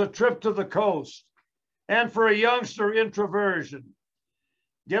was a trip to the coast, and for a youngster, introversion.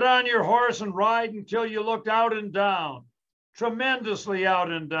 Get on your horse and ride until you looked out and down, tremendously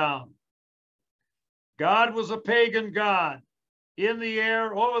out and down. God was a pagan god, in the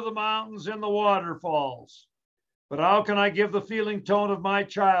air, over the mountains, in the waterfalls. But how can I give the feeling tone of my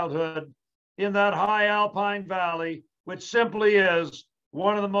childhood in that high alpine valley, which simply is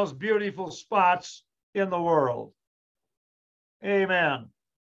one of the most beautiful spots in the world? Amen.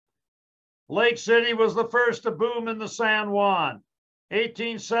 Lake City was the first to boom in the San Juan.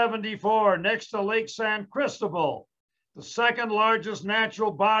 1874, next to Lake San Cristobal, the second largest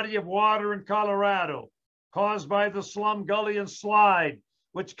natural body of water in Colorado, caused by the Slumgullion Slide,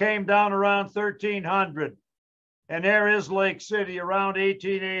 which came down around 1300. And there is Lake City around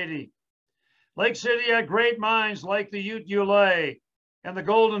 1880. Lake City had great mines like the Ute Ulay and the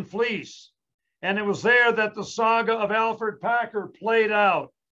Golden Fleece. And it was there that the saga of Alfred Packer played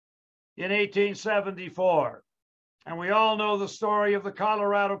out in 1874. And we all know the story of the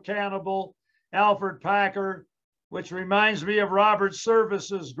Colorado cannibal, Alfred Packer, which reminds me of Robert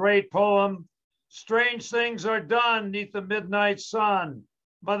Service's great poem, Strange things are done neath the midnight sun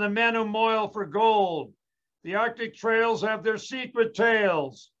by the men who moil for gold. The Arctic trails have their secret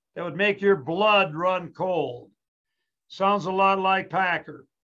tales that would make your blood run cold. Sounds a lot like Packer.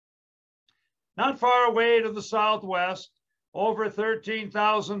 Not far away to the southwest, over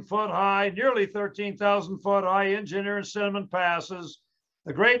 13,000 foot high, nearly 13,000 foot high Engineer and Cinnamon passes,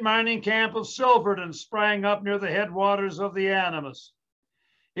 the great mining camp of Silverton sprang up near the headwaters of the Animas.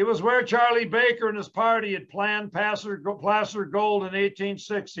 It was where Charlie Baker and his party had planned placer gold in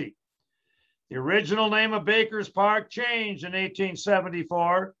 1860. The original name of Baker's Park changed in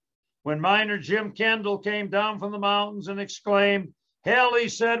 1874 when miner Jim Kendall came down from the mountains and exclaimed, "Hell," he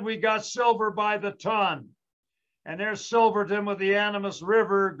said, "we got silver by the ton." And there's Silverton with the Animas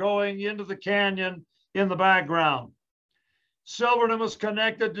River going into the canyon in the background. Silverton was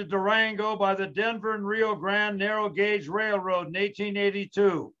connected to Durango by the Denver and Rio Grande Narrow Gauge Railroad in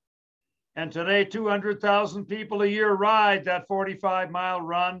 1882. And today, 200,000 people a year ride that 45-mile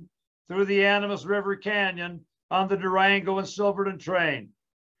run through the Animas River Canyon on the Durango and Silverton train.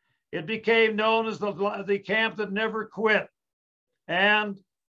 It became known as the camp that never quit. And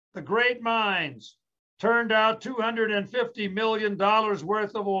the great mines turned out $250 million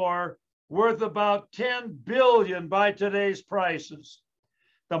worth of ore, worth about $10 billion by today's prices.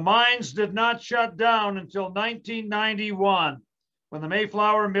 The mines did not shut down until 1991, when the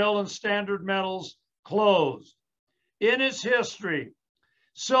Mayflower Mill and Standard Metals closed. In its history,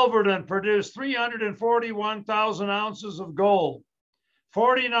 Silverton produced 341,000 ounces of gold,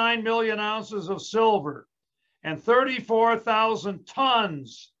 49 million ounces of silver, and 34,000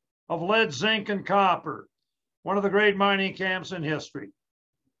 tons of lead, zinc, and copper, one of the great mining camps in history.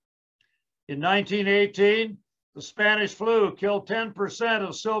 In 1918, the Spanish flu killed 10%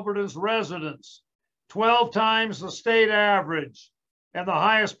 of Silverton's residents, 12 times the state average, and the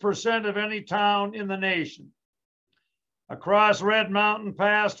highest percent of any town in the nation. Across Red Mountain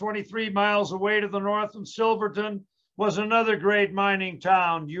Pass, 23 miles away to the north from Silverton, was another great mining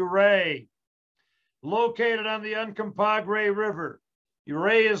town, Ouray. Located on the Uncompahgre River,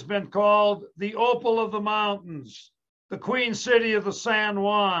 Ouray has been called the opal of the mountains, the Queen City of the San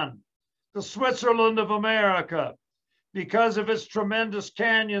Juan, the Switzerland of America, because of its tremendous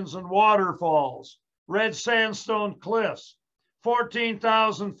canyons and waterfalls, red sandstone cliffs,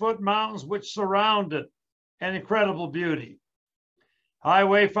 14,000-foot mountains which surround it, and incredible beauty.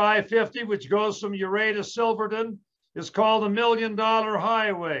 Highway 550, which goes from Ouray to Silverton, is called the $1 Million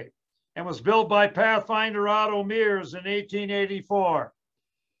Highway and was built by Pathfinder Otto Mears in 1884.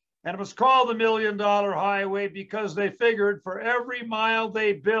 And it was called the $1 Million Highway because they figured for every mile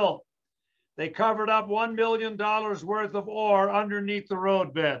they built, they covered up $1 million worth of ore underneath the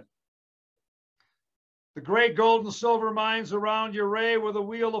roadbed. The great gold and silver mines around Ouray were the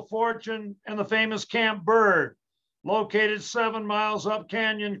Wheel of Fortune and the famous Camp Bird, located 7 miles up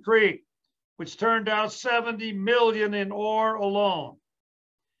Canyon Creek, which turned out 70 million in ore alone.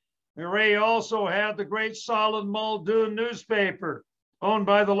 Ouray also had the great Solid Muldoon newspaper, owned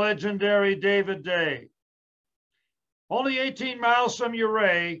by the legendary David Day. Only 18 miles from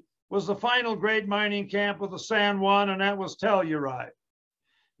Ouray was the final great mining camp of the San Juan, and that was Telluride.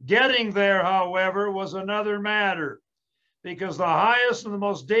 Getting there, however, was another matter, because the highest and the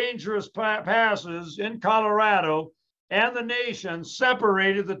most dangerous passes in Colorado and the nation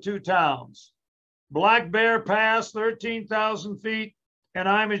separated the two towns. Black Bear Pass, 13,000 feet, and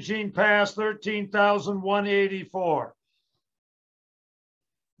Imogene Pass, 13,184.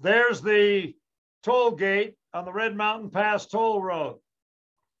 There's the toll gate on the Red Mountain Pass toll road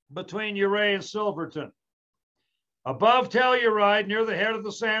between Ouray and Silverton. Above Telluride, near the head of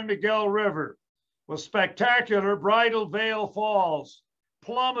the San Miguel River, was spectacular Bridal Veil Falls,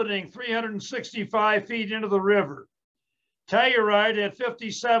 plummeting 365 feet into the river. Telluride had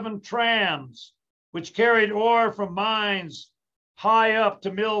 57 trams, which carried ore from mines high up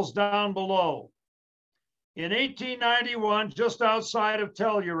to mills down below. In 1891, just outside of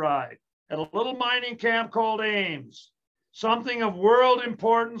Telluride, at a little mining camp called Ames, something of world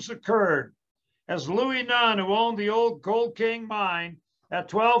importance occurred, as Louis Nunn, who owned the old Gold King mine at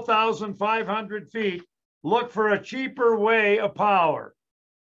 12,500 feet, looked for a cheaper way of power.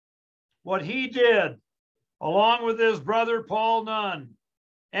 What he did, along with his brother Paul Nunn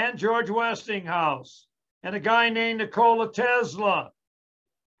and George Westinghouse and a guy named Nikola Tesla,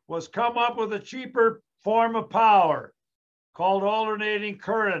 was come up with a cheaper form of power called alternating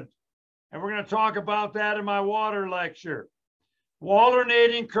current. And we're going to talk about that in my water lecture.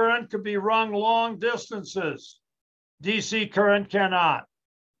 Alternating current could be run long distances. DC current cannot.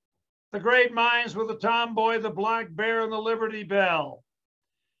 The great mines were the Tomboy, the Black Bear, and the Liberty Bell.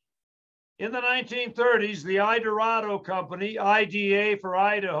 In the 1930s, the Dorado Company, IDA for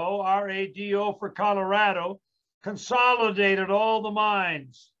Idaho, RADO for Colorado, consolidated all the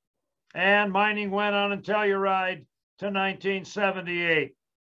mines, and mining went on in Telluride to 1978.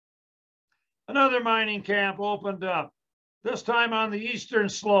 Another mining camp opened up, this time on the eastern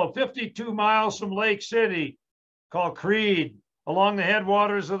slope, 52 miles from Lake City, called Creed, along the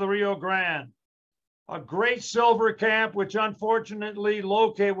headwaters of the Rio Grande. A great silver camp, which unfortunately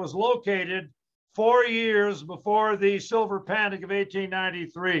was located 4 years before the silver panic of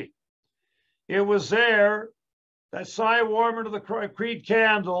 1893. It was there that Cy Warman of the Creed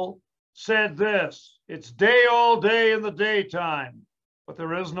Candle said this: "It's day all day in the daytime, but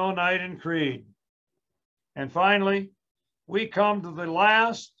there is no night in Creed." And finally, we come to the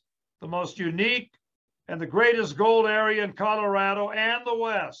last, the most unique, and the greatest gold area in Colorado and the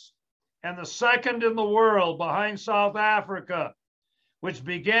West, and the second in the world behind South Africa, which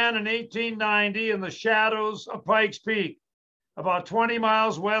began in 1890 in the shadows of Pikes Peak, about 20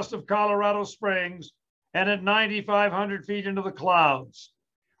 miles west of Colorado Springs and at 9,500 feet into the clouds.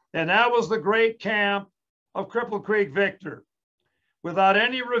 And that was the great camp of Cripple Creek Victor. Without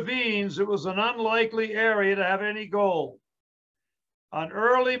any ravines, it was an unlikely area to have any gold. An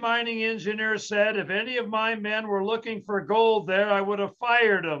early mining engineer said, if any of my men were looking for gold there, I would have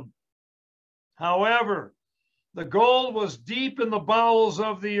fired them. However, the gold was deep in the bowels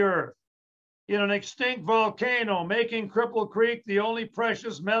of the earth, in an extinct volcano, making Cripple Creek the only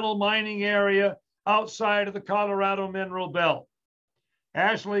precious metal mining area outside of the Colorado Mineral Belt.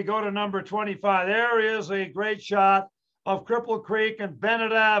 Ashley, go to number 25. There is a great shot of Cripple Creek and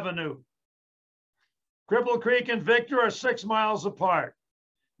Bennett Avenue. Cripple Creek and Victor are 6 miles apart.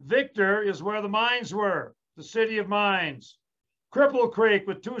 Victor is where the mines were, the city of mines. Cripple Creek,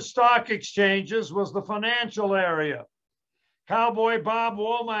 with 2 stock exchanges, was the financial area. Cowboy Bob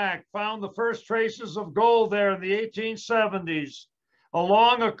Womack found the first traces of gold there in the 1870s,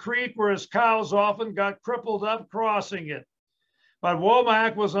 along a creek where his cows often got crippled up crossing it. But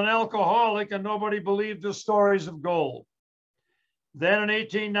Womack was an alcoholic and nobody believed his stories of gold. Then in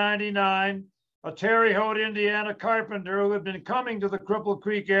 1899, a Terre Haute, Indiana carpenter who had been coming to the Cripple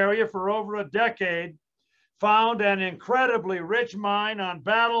Creek area for over a decade found an incredibly rich mine on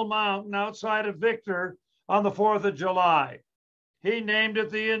Battle Mountain outside of Victor on the 4th of July. He named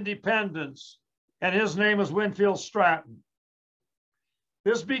it the Independence, and his name was Winfield Stratton.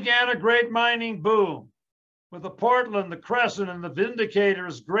 This began a great mining boom with the Portland, the Crescent, and the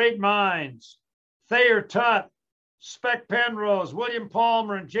Vindicators great mines. Thayer Tutt, Spec Penrose, William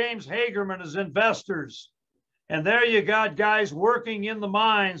Palmer, and James Hagerman as investors. And there you got guys working in the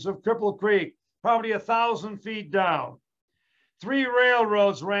mines of Cripple Creek, probably 1,000 feet down. 3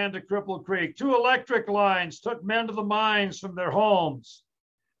 railroads ran to Cripple Creek. 2 electric lines took men to the mines from their homes.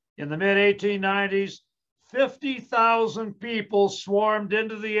 In the mid-1890s, 50,000 people swarmed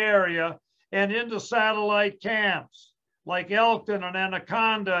into the area and into satellite camps like Elkton and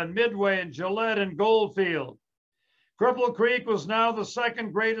Anaconda and Midway and Gillette and Goldfield. Cripple Creek was now the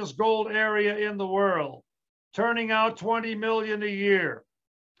 2nd greatest gold area in the world, turning out 20 million a year.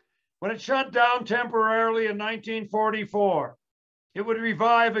 When it shut down temporarily in 1944, it would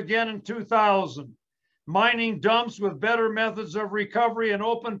revive again in 2000, mining dumps with better methods of recovery and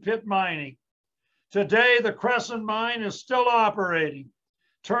open pit mining. Today, the Crescent mine is still operating,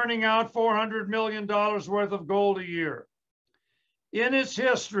 turning out $400 million worth of gold a year. In its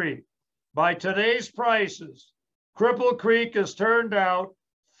history, by today's prices, Cripple Creek has turned out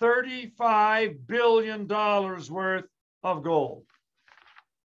 $35 billion worth of gold.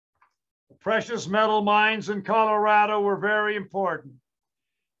 Precious metal mines in Colorado were very important.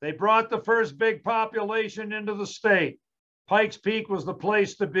 They brought the first big population into the state. Pikes Peak was the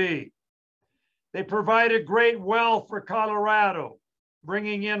place to be. They provided great wealth for Colorado,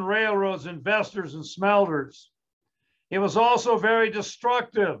 bringing in railroads, investors, and smelters. It was also very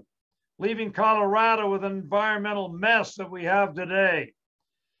destructive, leaving Colorado with an environmental mess that we have today.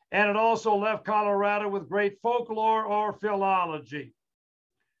 And it also left Colorado with great folklore or philology.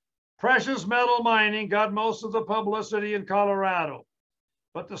 Precious metal mining got most of the publicity in Colorado,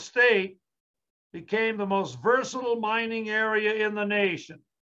 but the state became the most versatile mining area in the nation,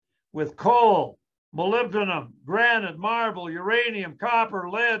 with coal, molybdenum, granite, marble, uranium, copper,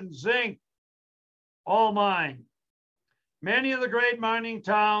 lead, and zinc, all mined. Many of the great mining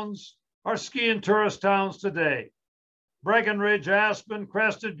towns are ski and tourist towns today. Breckenridge, Aspen,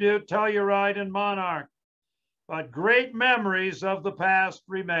 Crested Butte, Telluride, and Monarch. But great memories of the past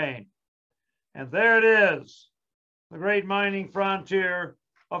remain. And there it is, the great mining frontier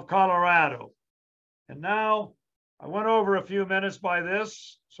of Colorado. And now I went over a few minutes by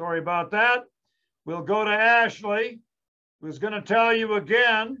this. Sorry about that. We'll go to Ashley, who's going to tell you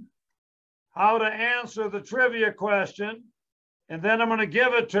again how to answer the trivia question. And then I'm going to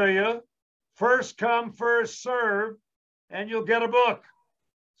give it to you. First come, first serve, and you'll get a book.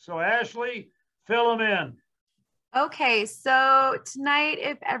 So Ashley, fill them in. Okay, so tonight,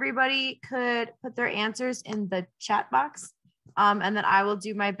 if everybody could put their answers in the chat box, and then I will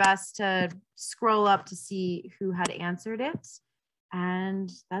do my best to scroll up to see who had answered it.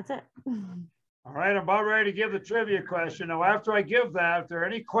 And that's it. All right, I'm about ready to give the trivia question. Now, after I give that, if there are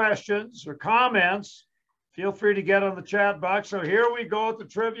any questions or comments, feel free to get on the chat box. So here we go with the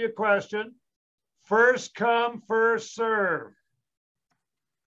trivia question. First come, first serve.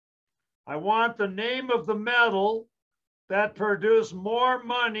 I want the name of the medal that produced more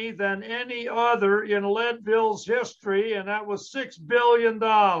money than any other in Leadville's history, and that was $6 billion.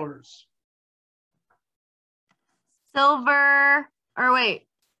 Silver, or wait.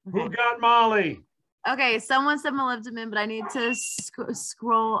 Okay. Who got Molly? Okay, someone said molybdenum, but I need to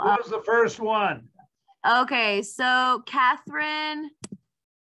scroll up. Who was the first one? Okay, so Catherine.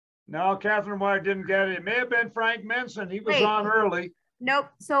 No, Catherine White didn't get it. It may have been Frank Minson. He was on early. Nope.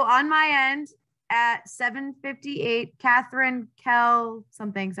 So on my end at 7:58, Catherine Kell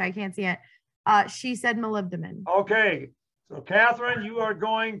something, so I can't see it. She said molybdenum. Okay. So Catherine, you are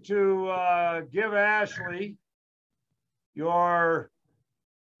going to give Ashley your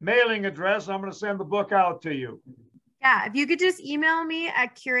mailing address. I'm going to send the book out to you. Yeah, if you could just email me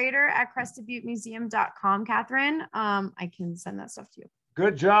at curator@crestedbuttemuseum.com, Catherine, I can send that stuff to you.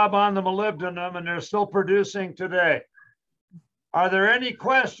 Good job on the molybdenum, and they're still producing today. Are there any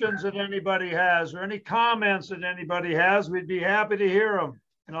questions that anybody has or any comments that anybody has? We'd be happy to hear them,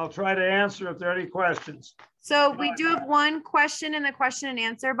 and I'll try to answer if there are any questions. So we do have one question in the question and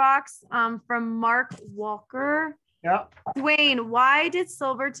answer box from Mark Walker. Yeah. Duane, why did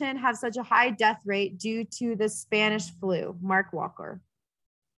Silverton have such a high death rate due to the Spanish flu? Mark Walker.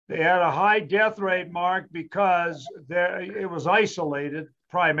 They had a high death rate, Mark, because it was isolated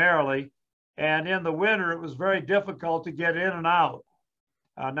primarily. And in the winter, it was very difficult to get in and out.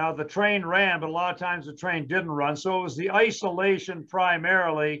 Now, the train ran, but a lot of times the train didn't run. So it was the isolation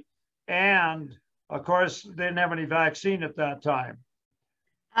primarily. And, of course, they didn't have any vaccine at that time.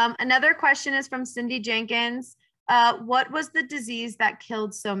 Another question is from Cindy Jenkins. What was the disease that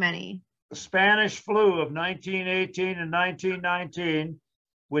killed so many? The Spanish flu of 1918 and 1919,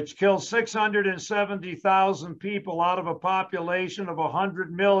 which killed 670,000 people out of a population of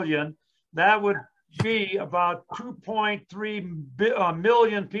 100 million. That would be about 2.3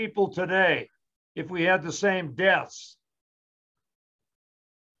 million people today if we had the same deaths.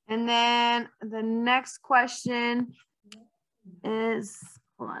 And then the next question is,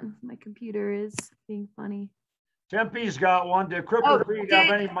 hold on, my computer is being funny. Tempe's got one. Did Cripple Creek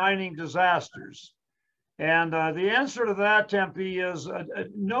have any mining disasters? And the answer to that, Tempe, is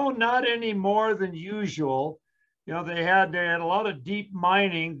no, not any more than usual. You know, they had a lot of deep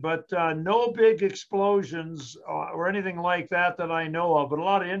mining, but no big explosions or anything like that that I know of. But a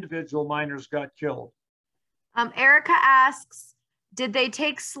lot of individual miners got killed. Erica asks, did they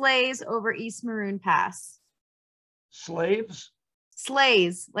take sleighs over East Maroon Pass? Slaves?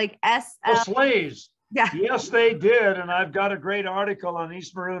 Sleighs, like S-L. Oh, sleighs. Yeah. Yes, they did. And I've got a great article on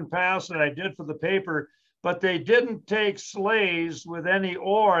East Maroon Pass that I did for the paper. But they didn't take sleighs with any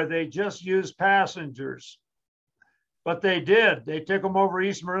ore. They just used passengers. But they did. They took them over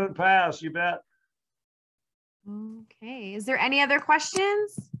East Maroon Pass, you bet. Okay. Is there any other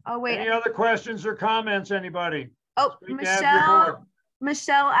questions? Oh, wait. Any other questions or comments, anybody? Oh,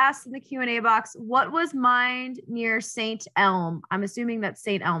 Michelle asked in the Q&A box, what was mined near St. Elm? I'm assuming that's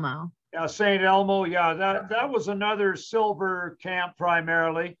St. Elmo. Yeah, St. Elmo. Yeah, that was another silver camp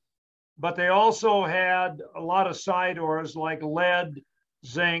primarily. But they also had a lot of side ores like lead,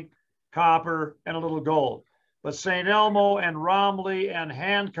 zinc, copper, and a little gold. But St. Elmo and Romley and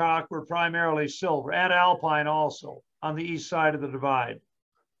Hancock were primarily silver, and Alpine also on the east side of the divide.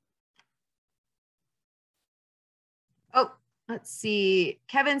 Oh, let's see.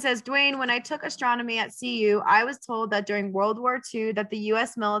 Kevin says, Duane, when I took astronomy at CU, I was told that during World War II that the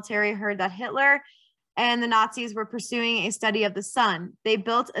U.S. military heard that Hitler and the Nazis were pursuing a study of the sun. They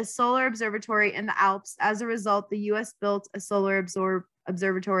built a solar observatory in the Alps. As a result, the U.S. built a solar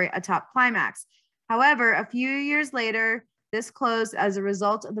observatory atop Climax. However, a few years later, this closed as a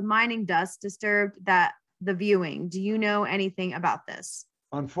result of the mining dust disturbed the viewing. Do you know anything about this?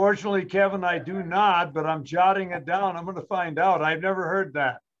 Unfortunately, Kevin, I do not, but I'm jotting it down. I'm going to find out. I've never heard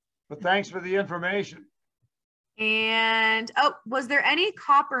that. But thanks for the information. And, oh, was there any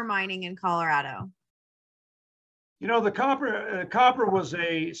copper mining in Colorado? You know, the copper was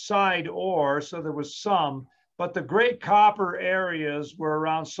a side ore, so there was some, but the great copper areas were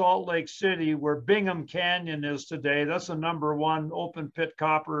around Salt Lake City, where Bingham Canyon is today. That's the #1 open pit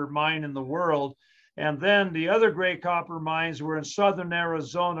copper mine in the world. And then the other great copper mines were in southern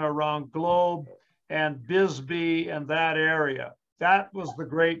Arizona around Globe and Bisbee and that area. That was the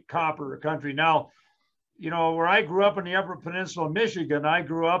great copper country. Now, you know, where I grew up in the Upper Peninsula of Michigan, I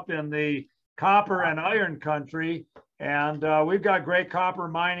grew up in the copper and iron country, and we've got great copper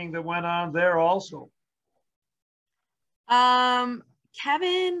mining that went on there also.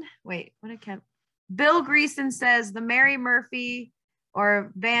 Kevin, wait, what did Kevin? Bill Greason says the Mary Murphy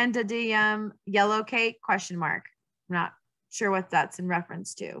or Vandenbusche yellow cake ? I'm not sure what that's in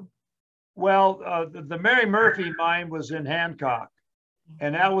reference to. Well, the Mary Murphy mine was in Hancock,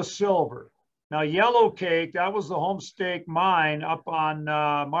 and that was silver. Now, yellow cake, that was the Homestake mine up on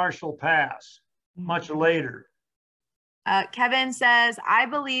Marshall Pass, much later. Kevin says, I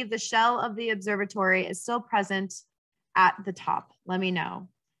believe the shell of the observatory is still present at the top. Let me know.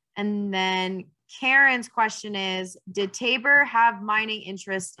 And then Karen's question is, did Tabor have mining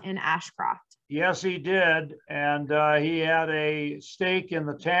interest in Ashcroft? Yes, he did. And he had a stake in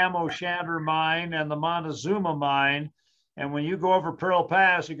the Tam O'Shanter mine and the Montezuma mine. And when you go over Pearl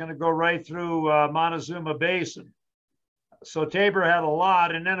Pass, you're going to go right through Montezuma Basin. So Tabor had a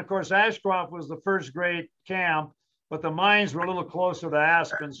lot. And then, of course, Ashcroft was the first great camp, but the mines were a little closer to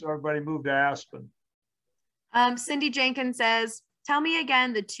Aspen, so everybody moved to Aspen. Cindy Jenkins says, tell me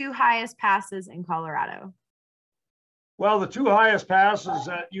again the 2 highest passes in Colorado. Well, the 2 highest passes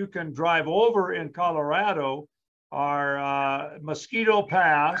that you can drive over in Colorado are Mosquito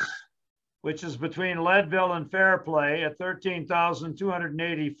Pass, which is between Leadville and Fairplay at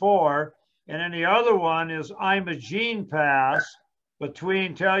 13,284. And then the other one is Imogene Pass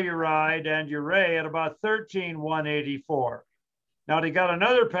between Telluride and Ouray at about 13,184. Now they got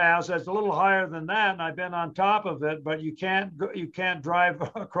another pass that's a little higher than that, and I've been on top of it, but you can't drive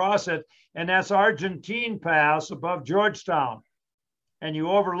across it, and that's Argentine Pass above Georgetown. And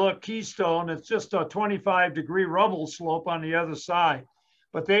you overlook Keystone. It's just a 25-degree rubble slope on the other side.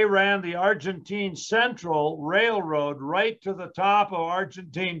 But they ran the Argentine Central Railroad right to the top of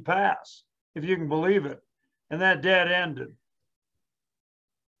Argentine Pass, if you can believe it. And that dead ended.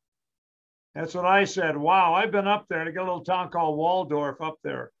 That's what I said. Wow, I've been up there. They got a little town called Waldorf up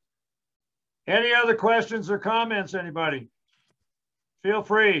there. Any other questions or comments, anybody? Feel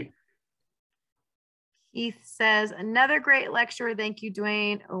free. Keith says, another great lecture. Thank you,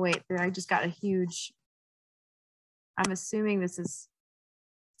 Duane. Oh, wait, I just got a huge, I'm assuming this is,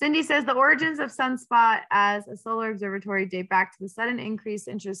 Cindy says the origins of Sunspot as a solar observatory date back to the sudden increased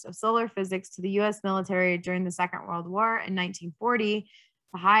interest of solar physics to the U.S. military during the Second World War in 1940.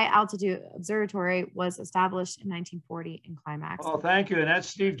 The high altitude observatory was established in 1940 in Climax. Oh, thank you. And that's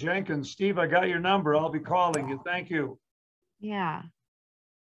Steve Jenkins. Steve, I got your number. I'll be calling you. Thank you. Yeah.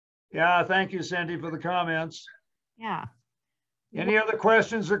 Yeah, thank you, Cindy, for the comments. Yeah. Any other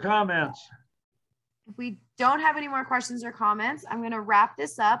questions or comments? If we don't have any more questions or comments, I'm going to wrap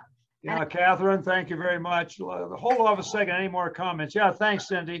this up. Yeah, Catherine, thank you very much. Hold off a second. Any more comments? Yeah, thanks,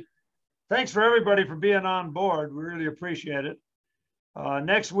 Cindy. Thanks for everybody for being on board. We really appreciate it.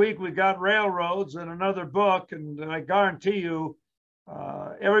 Next week, we got railroads and another book, and I guarantee you,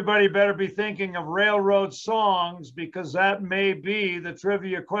 everybody better be thinking of railroad songs, because that may be the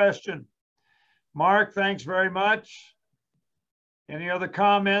trivia question. Mark, thanks very much. Any other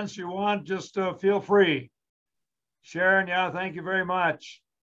comments you want, just feel free. Sharon, yeah, thank you very much.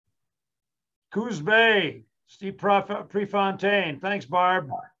 Coos Bay, Steve Prefontaine, thanks, Barb.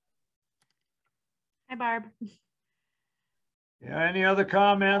 Hi, Barb. Yeah, any other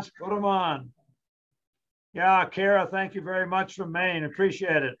comments? Put them on. Yeah, Kara, thank you very much from Maine.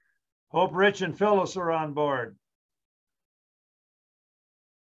 Appreciate it. Hope Rich and Phyllis are on board.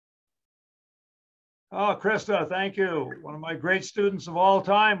 Oh, Krista, thank you. One of my great students of all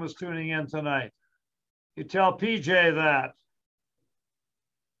time was tuning in tonight. You tell PJ that.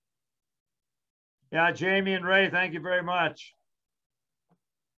 Yeah, Jamie and Ray, thank you very much.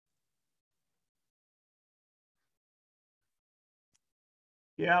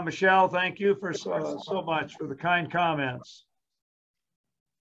 Yeah, Michelle, thank you for so much for the kind comments.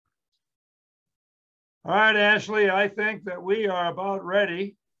 All right, Ashley, I think that we are about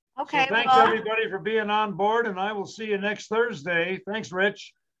ready. Okay. So thanks everybody for being on board, and I will see you next Thursday. Thanks,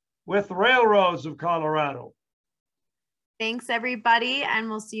 Rich, with Railroads of Colorado. Thanks, everybody, and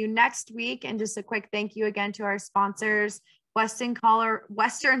we'll see you next week. And just a quick thank you again to our sponsors, Western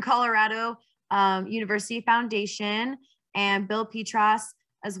Colorado University Foundation and Bill Petras,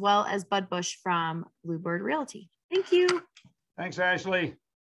 as well as Bud Bush from Bluebird Realty. Thank you. Thanks, Ashley.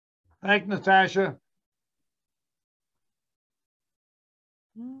 Thank Natasha.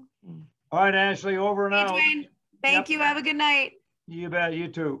 Okay. All right, Ashley, over and Hey, out. Duane. Thank you. Have a good night. You bet. You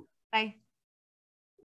too. Bye.